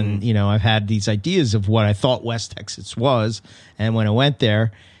Texas, and I've had these ideas of what I thought West Texas was, and when I went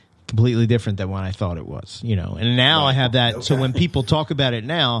there, completely different than what I thought it was. And now I have that. Okay. So when people talk about it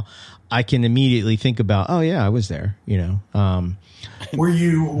now, I can immediately think about, oh yeah, I was there. Were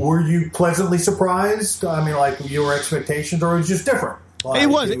you pleasantly surprised? I mean, like your expectations, or it was just different? Like,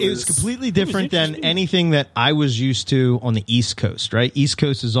 it was completely different than anything that I was used to on the East Coast, right? East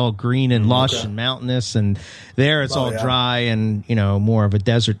Coast is all green and lush and mountainous, and there it's all dry and, more of a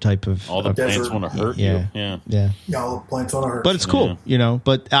desert type of... All the plants want to hurt you. Yeah, all the plants want to hurt you. But it's cool,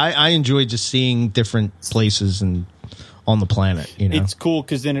 But I enjoy just seeing different places and on the planet, It's cool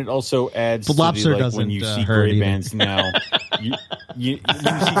because then it also adds the lobster doesn't when you see gray bands now. you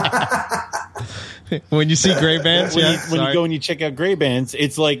when you see gray bands, when you go and you check out gray bands,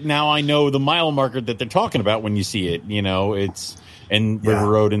 it's like now I know the mile marker that they're talking about when you see it. It's River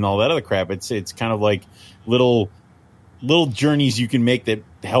Road and all that other crap. It's kind of like little journeys you can make that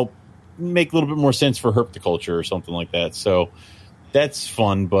help make a little bit more sense for herpetoculture or something like that. So that's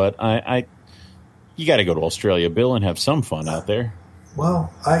fun, but you got to go to Australia, Bill, and have some fun out there.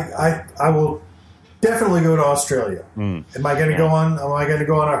 Well, I will definitely go to Australia. Am I going to go on a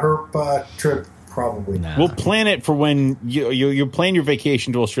herp trip? Probably not. We'll plan it for when you plan your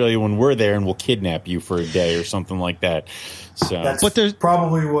vacation to Australia when we're there, and we'll kidnap you for a day or something like that. So, but there's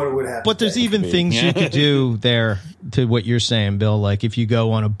probably what it would happen. But there's even things you could do there to what you're saying, Bill. Like if you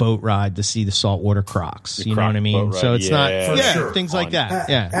go on a boat ride to see the saltwater crocs, you know what I mean. So it's not things like that.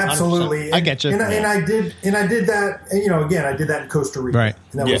 Absolutely. I get you. And I did that. Again, I did that in Costa Rica. Right.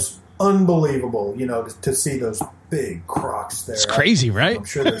 And that was unbelievable. To see those big crocs there. It's crazy, right? I'm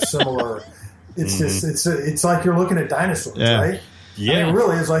sure they're similar. It's just it's like you're looking at dinosaurs, right? Yeah, I mean, it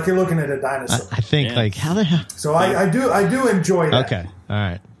really is like you're looking at a dinosaur. I think like how the hell? So I do enjoy that. Okay, all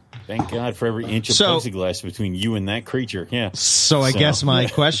right. Thank God for every inch of plexiglass between you and that creature. Yeah. So I guess my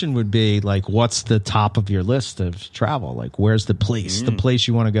question would be like, what's the top of your list of travel? Like, where's the place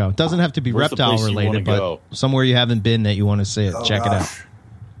you want to go? It doesn't have to be reptile related, but somewhere you haven't been that you want to see it. Check it out.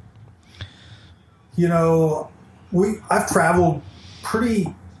 I've traveled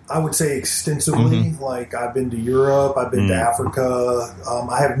pretty, I would say, extensively. Like I've been to Europe, I've been to Africa.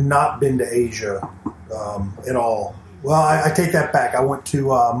 I have not been to Asia at all. Well, I take that back. I went to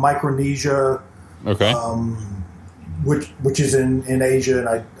Micronesia, which is in Asia, and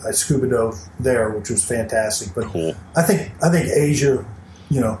I scuba dove there, which was fantastic. But cool. I think Asia,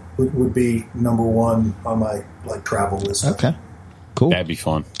 would be number one on my travel list. Okay, cool. That'd be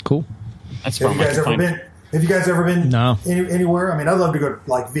fun. Cool. Have you guys ever been? No. Anywhere? I mean, I'd love to go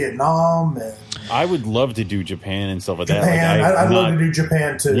to Vietnam. And I would love to do Japan and stuff like that. I'd love to do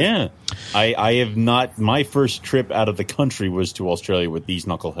Japan too. Yeah, I have not. My first trip out of the country was to Australia with these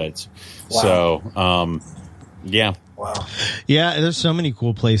knuckleheads. Wow. So, yeah. Wow. Yeah, there's so many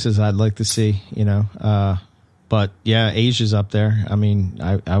cool places I'd like to see. But yeah, Asia's up there. I mean,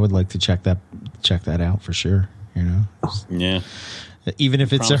 I would like to check that out for sure. Yeah. Even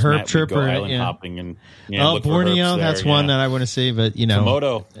if it's a herp trip or island hopping and Borneo, that's one that I want to see. But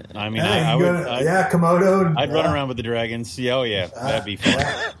Komodo. I mean, I would. Komodo. I'd run around with the dragons. That'd be fun.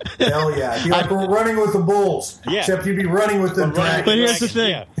 Hell yeah! It'd be like we're running with the bulls. Yeah. Except you'd be running with the dragons. But here's the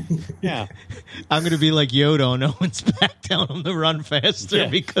thing. Yeah. I'm going to be like Yoda. No one's back down on the run faster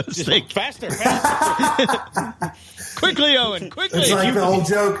because they faster. Quickly, Owen! Quickly! It's like the old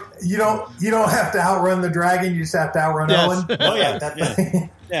joke. You don't have to outrun the dragon. You just have to outrun Owen. Oh yeah.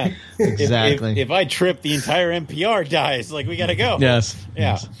 Yeah, exactly. If I trip, the entire NPR dies. Like we got to go. Yes.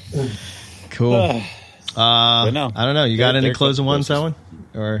 Yeah. Cool. But no, I don't know. You got any closing ones, Owen?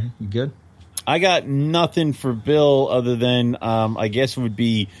 Or you good? I got nothing for Bill other than I guess it would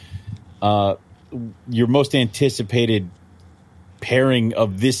be your most anticipated pairing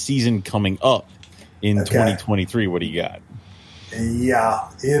of this season coming up in 2023. What do you got? Yeah,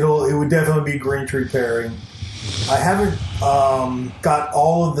 it would definitely be green tree pairing. I haven't got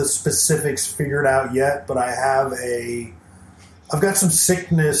all of the specifics figured out yet, but I've got some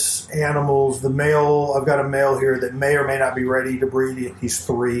sickness animals. I've got a male here that may or may not be ready to breed. He's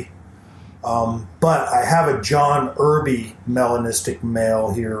 3. But I have a John Irby melanistic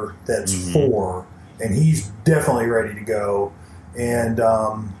male here that's 4, and he's definitely ready to go. and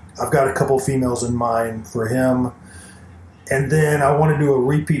I've got a couple females in mind for him. And then I want to do a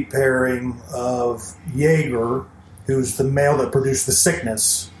repeat pairing of Jaeger, who's the male that produced the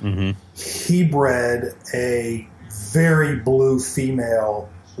Sickness. Mm-hmm. He bred a very blue female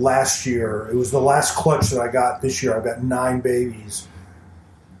last year. It was the last clutch that I got this year. I've got 9 babies.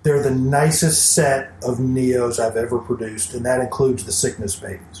 They're the nicest set of Neos I've ever produced, and that includes the Sickness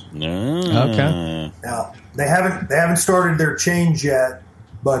babies. Okay. Now they haven't started their change yet,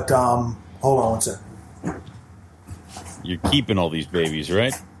 but hold on one second. You're keeping all these babies,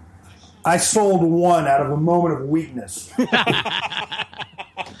 right? I sold one out of a moment of weakness.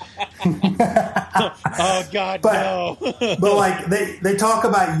 Oh God, no! But like they talk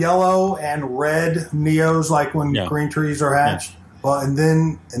about yellow and red Neos, like when green trees are hatched. Yeah. Well, and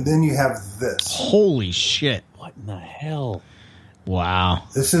then you have this. Holy shit! What in the hell? Wow!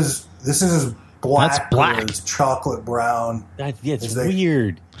 This is as black. That's black. As chocolate brown. It's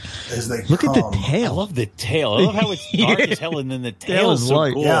weird. As they look at the tail. I love the tail. I love how it's dark as hell, and then the tail is so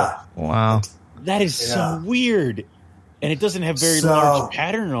light. cool. Yeah. Wow. That is so weird. And it doesn't have very large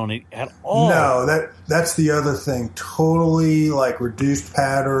pattern on it at all. No, that's the other thing. Totally like reduced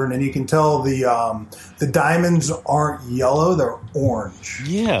pattern, and you can tell the diamonds aren't yellow; they're orange.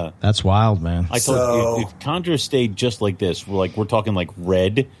 Yeah, that's wild, man. I told you if Chondro stayed just like this, we're talking like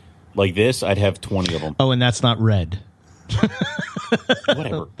red, like this, I'd have 20 of them. Oh, and that's not red.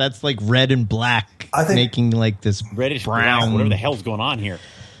 Whatever. That's like red and black, making like this reddish brown. Black, whatever the hell's going on here.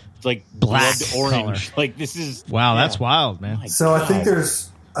 It's like black blood orange. Color. Like this is that's wild, man. So God. I think there's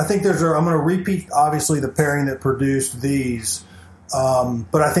I'm going to repeat obviously the pairing that produced these,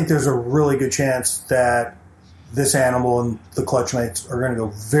 but I think there's a really good chance that this animal and the clutch mates are going to go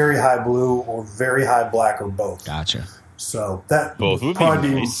very high blue or very high black or both. Gotcha. So that both would probably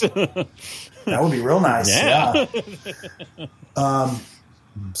be nice. That would be real nice. Yeah.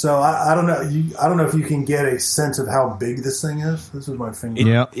 So I don't know. I don't know if you can get a sense of how big this thing is. This is my finger.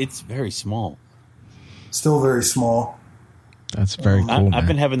 Yeah, it's very small. Still very small. That's very cool. I've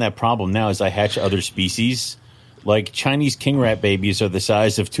been having that problem now as I hatch other species. Like Chinese king rat babies are the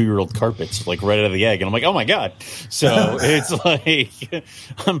size of 2-year-old carpets, like right out of the egg, and I'm like, oh my God! So it's like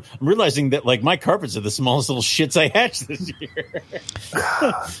I'm realizing that like my carpets are the smallest little shits I hatched this year.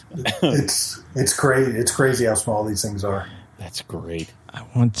 It's crazy. It's crazy how small these things are. That's great. I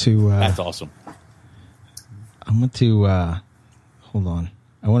want to. That's awesome. I want to. Hold on.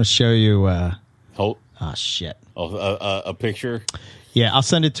 I want to show you. Oh shit! A picture. Yeah, I'll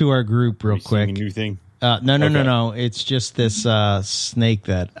send it to our group real quick. A new thing. No. It's just this snake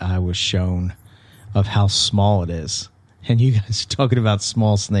that I was shown of how small it is. And you guys are talking about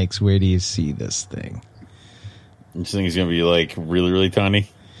small snakes. Where do you see this thing? This thing is going to be like really, really tiny.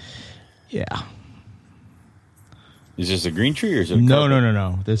 Yeah. Is this a green tree or is it a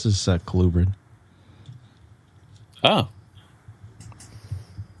No. This is colubrid. Oh.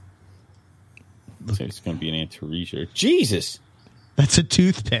 Looks like it's going to be an Antaresia. Jesus. That's a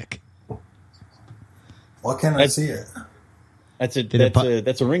toothpick. Why can't I see it? That's a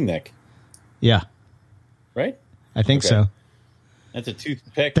ringneck. Yeah. Right? I think so. That's a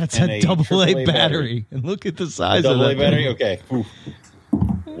toothpick. That's a AA battery. And look at the size of that. AA battery? Okay. Oof.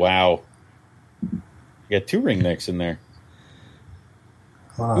 Wow. You got 2 ringnecks in there.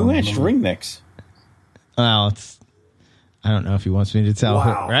 Who hatched ringnecks? Well, I don't know if he wants me to tell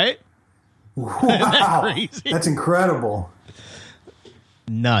her, right? Wow. That crazy? That's incredible.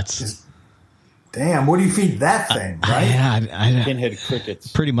 Nuts. Damn, what do you feed that thing, right? Yeah, pinhead crickets.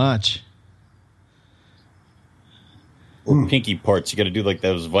 Pretty much. Or pinky parts. You got to do like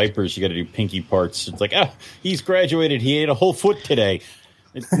those vipers. You got to do pinky parts. It's like, he's graduated. He ate a whole foot today.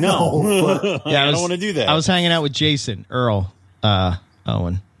 No. Yeah, I don't want to do that. I was hanging out with Jason Earl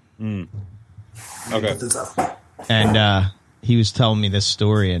Owen. Okay. And he was telling me this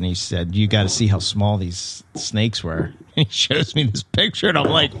story, and he said, you got to see how small these snakes were. And he shows me this picture, and I'm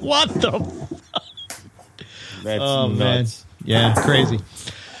like, what the fuck? That's nuts. Man. Yeah, crazy.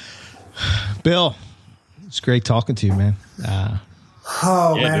 Bill, it's great talking to you, man. Man,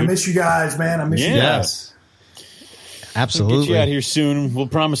 dude. I miss you guys, man. I miss you guys. Absolutely. We'll get you out here soon. We'll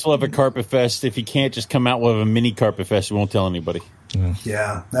promise we'll have a Carpet Fest. If you can't just come out, we'll have a mini Carpet Fest. We won't tell anybody.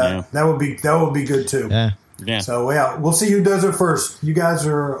 Yeah, that would be good too. Yeah. So we'll see who does it first. You guys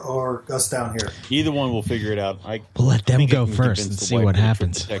or us down here. Either one, we'll figure it out. We'll let them go first and see what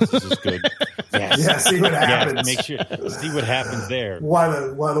happens. Texas is good. Yes. Yeah, see what happens. Yeah, make sure see what happens there. Why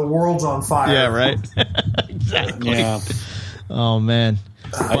the world's on fire? Yeah, right. Exactly. Yeah. Oh man.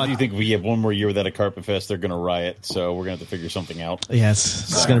 I do think if we have one more year without a Carpet Fest, they're going to riot. So we're going to have to figure something out. Yes,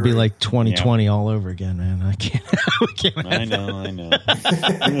 it's going to be like 2020 all over again, man. I can't. I know.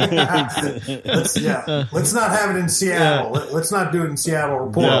 Let's not have it in Seattle. Let's not do it in Seattle.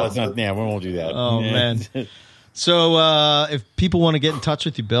 Report. No, let's not. Yeah, we won't do that. Oh man. So, if people want to get in touch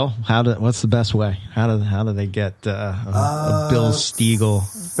with you, Bill, what's the best way? How do they get a Bill Stiegel?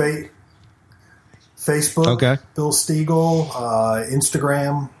 Facebook, okay. Bill Stiegel,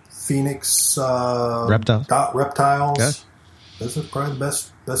 Instagram, Phoenix Reptiles. Okay. Those are probably the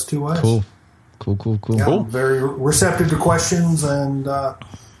best two ways. Cool. Yeah, cool. Very receptive to questions and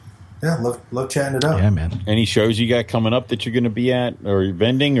love chatting it up. Yeah, man. Any shows you got coming up that you're going to be at or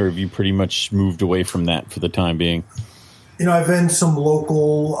vending, or have you pretty much moved away from that for the time being? I vend some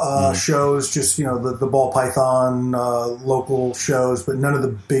local shows, just, the ball python local shows, but none of the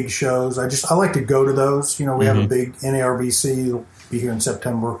big shows. I like to go to those. We have a big NARBC. It'll be here in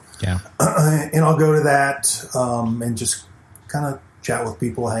September. Yeah. And I'll go to that and just kind of chat with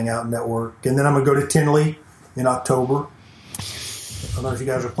people, hang out, network. And then I'm going to go to Tinley in October. I don't know if you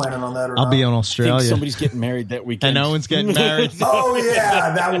guys are planning on that or not. I'll be in Australia. I think somebody's getting married that weekend. And Owen's getting married. Oh,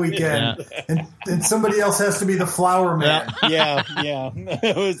 yeah, that weekend. Yeah. And somebody else has to be the flower man. Yeah.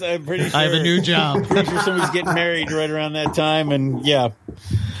 I'm pretty sure. I have a new job. Pretty sure somebody's getting married right around that time. And, yeah.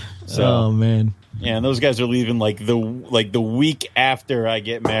 So, oh, man. Yeah, and those guys are leaving like the week after I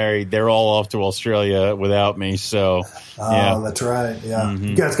get married. They're all off to Australia without me. So, yeah. Oh, that's right. Yeah. Mm-hmm.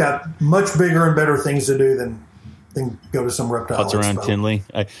 You guys got much bigger and better things to do than go to some reptile. Putz around Tinley.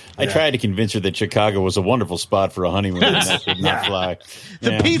 I tried to convince her that Chicago was a wonderful spot for a honeymoon, and that did not fly.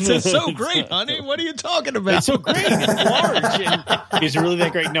 The pizza's so great, honey. What are you talking about? It's so great. It's large. And is it really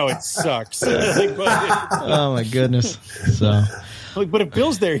that great? No, it sucks. Oh my goodness. So, but if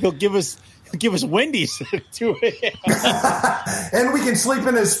Bill's there, he'll give us Wendy's too. And we can sleep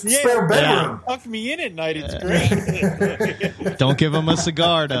in his spare bedroom. Tuck me in at night. It's great. Don't give him a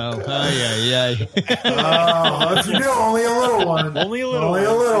cigar, though. Oh, yeah. If you do, only a little one. Only a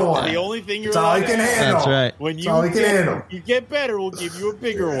little one. The only thing you're all he can handle. That's right. When you get better, we'll give you a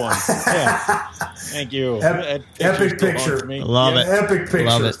bigger one. Yeah. Thank you. Epic picture. Love it. Epic picture.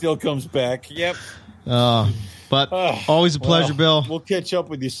 Love it. Still comes back. Yep. But always a pleasure, Bill. We'll catch up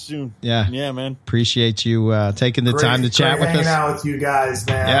with you soon. Yeah, man. Appreciate you taking the time to chat with us. Great hanging out with you guys,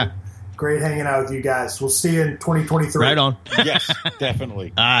 man. Yeah. Great hanging out with you guys. We'll see you in 2023. Right on. Yes,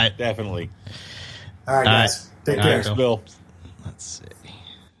 definitely. All right. Definitely. All right, guys. Take care. Thanks, Bill. Let's see.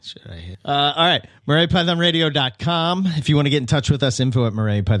 Should I hit? All right. MoreliaPythonRadio.com. If you want to get in touch with us,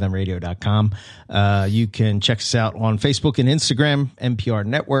 info@MoreliaPythonRadio.com. You can check us out on Facebook and Instagram, NPR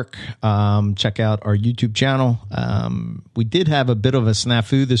Network. Check out our YouTube channel. We did have a bit of a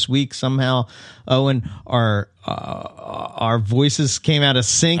snafu this week. Somehow, Owen, our voices came out of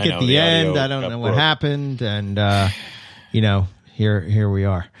sync at the end. I don't know what happened. And, here we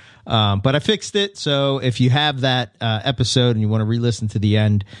are. But I fixed it. So if you have that episode and you want to re-listen to the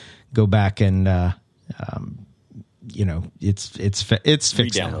end, go back and it's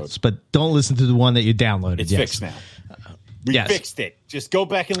fixed now. But don't listen to the one that you downloaded. It's fixed now. We fixed it. Just go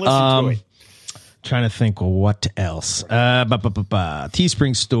back and listen to it. Trying to think what else.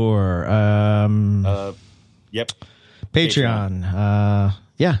 Teespring store. Yep. Patreon.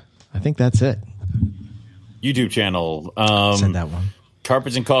 I think that's it. YouTube channel. Said that one.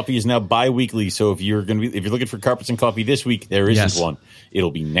 Carpets and Coffee is now bi-weekly, so if you're looking for Carpets and Coffee this week, there isn't one. It'll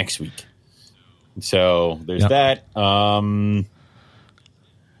be next week. So there's that.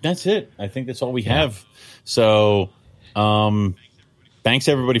 That's it. I think that's all we have. So thanks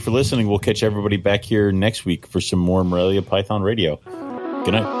everybody for listening. We'll catch everybody back here next week for some more Morelia Python Radio.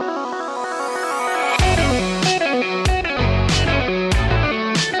 Good night.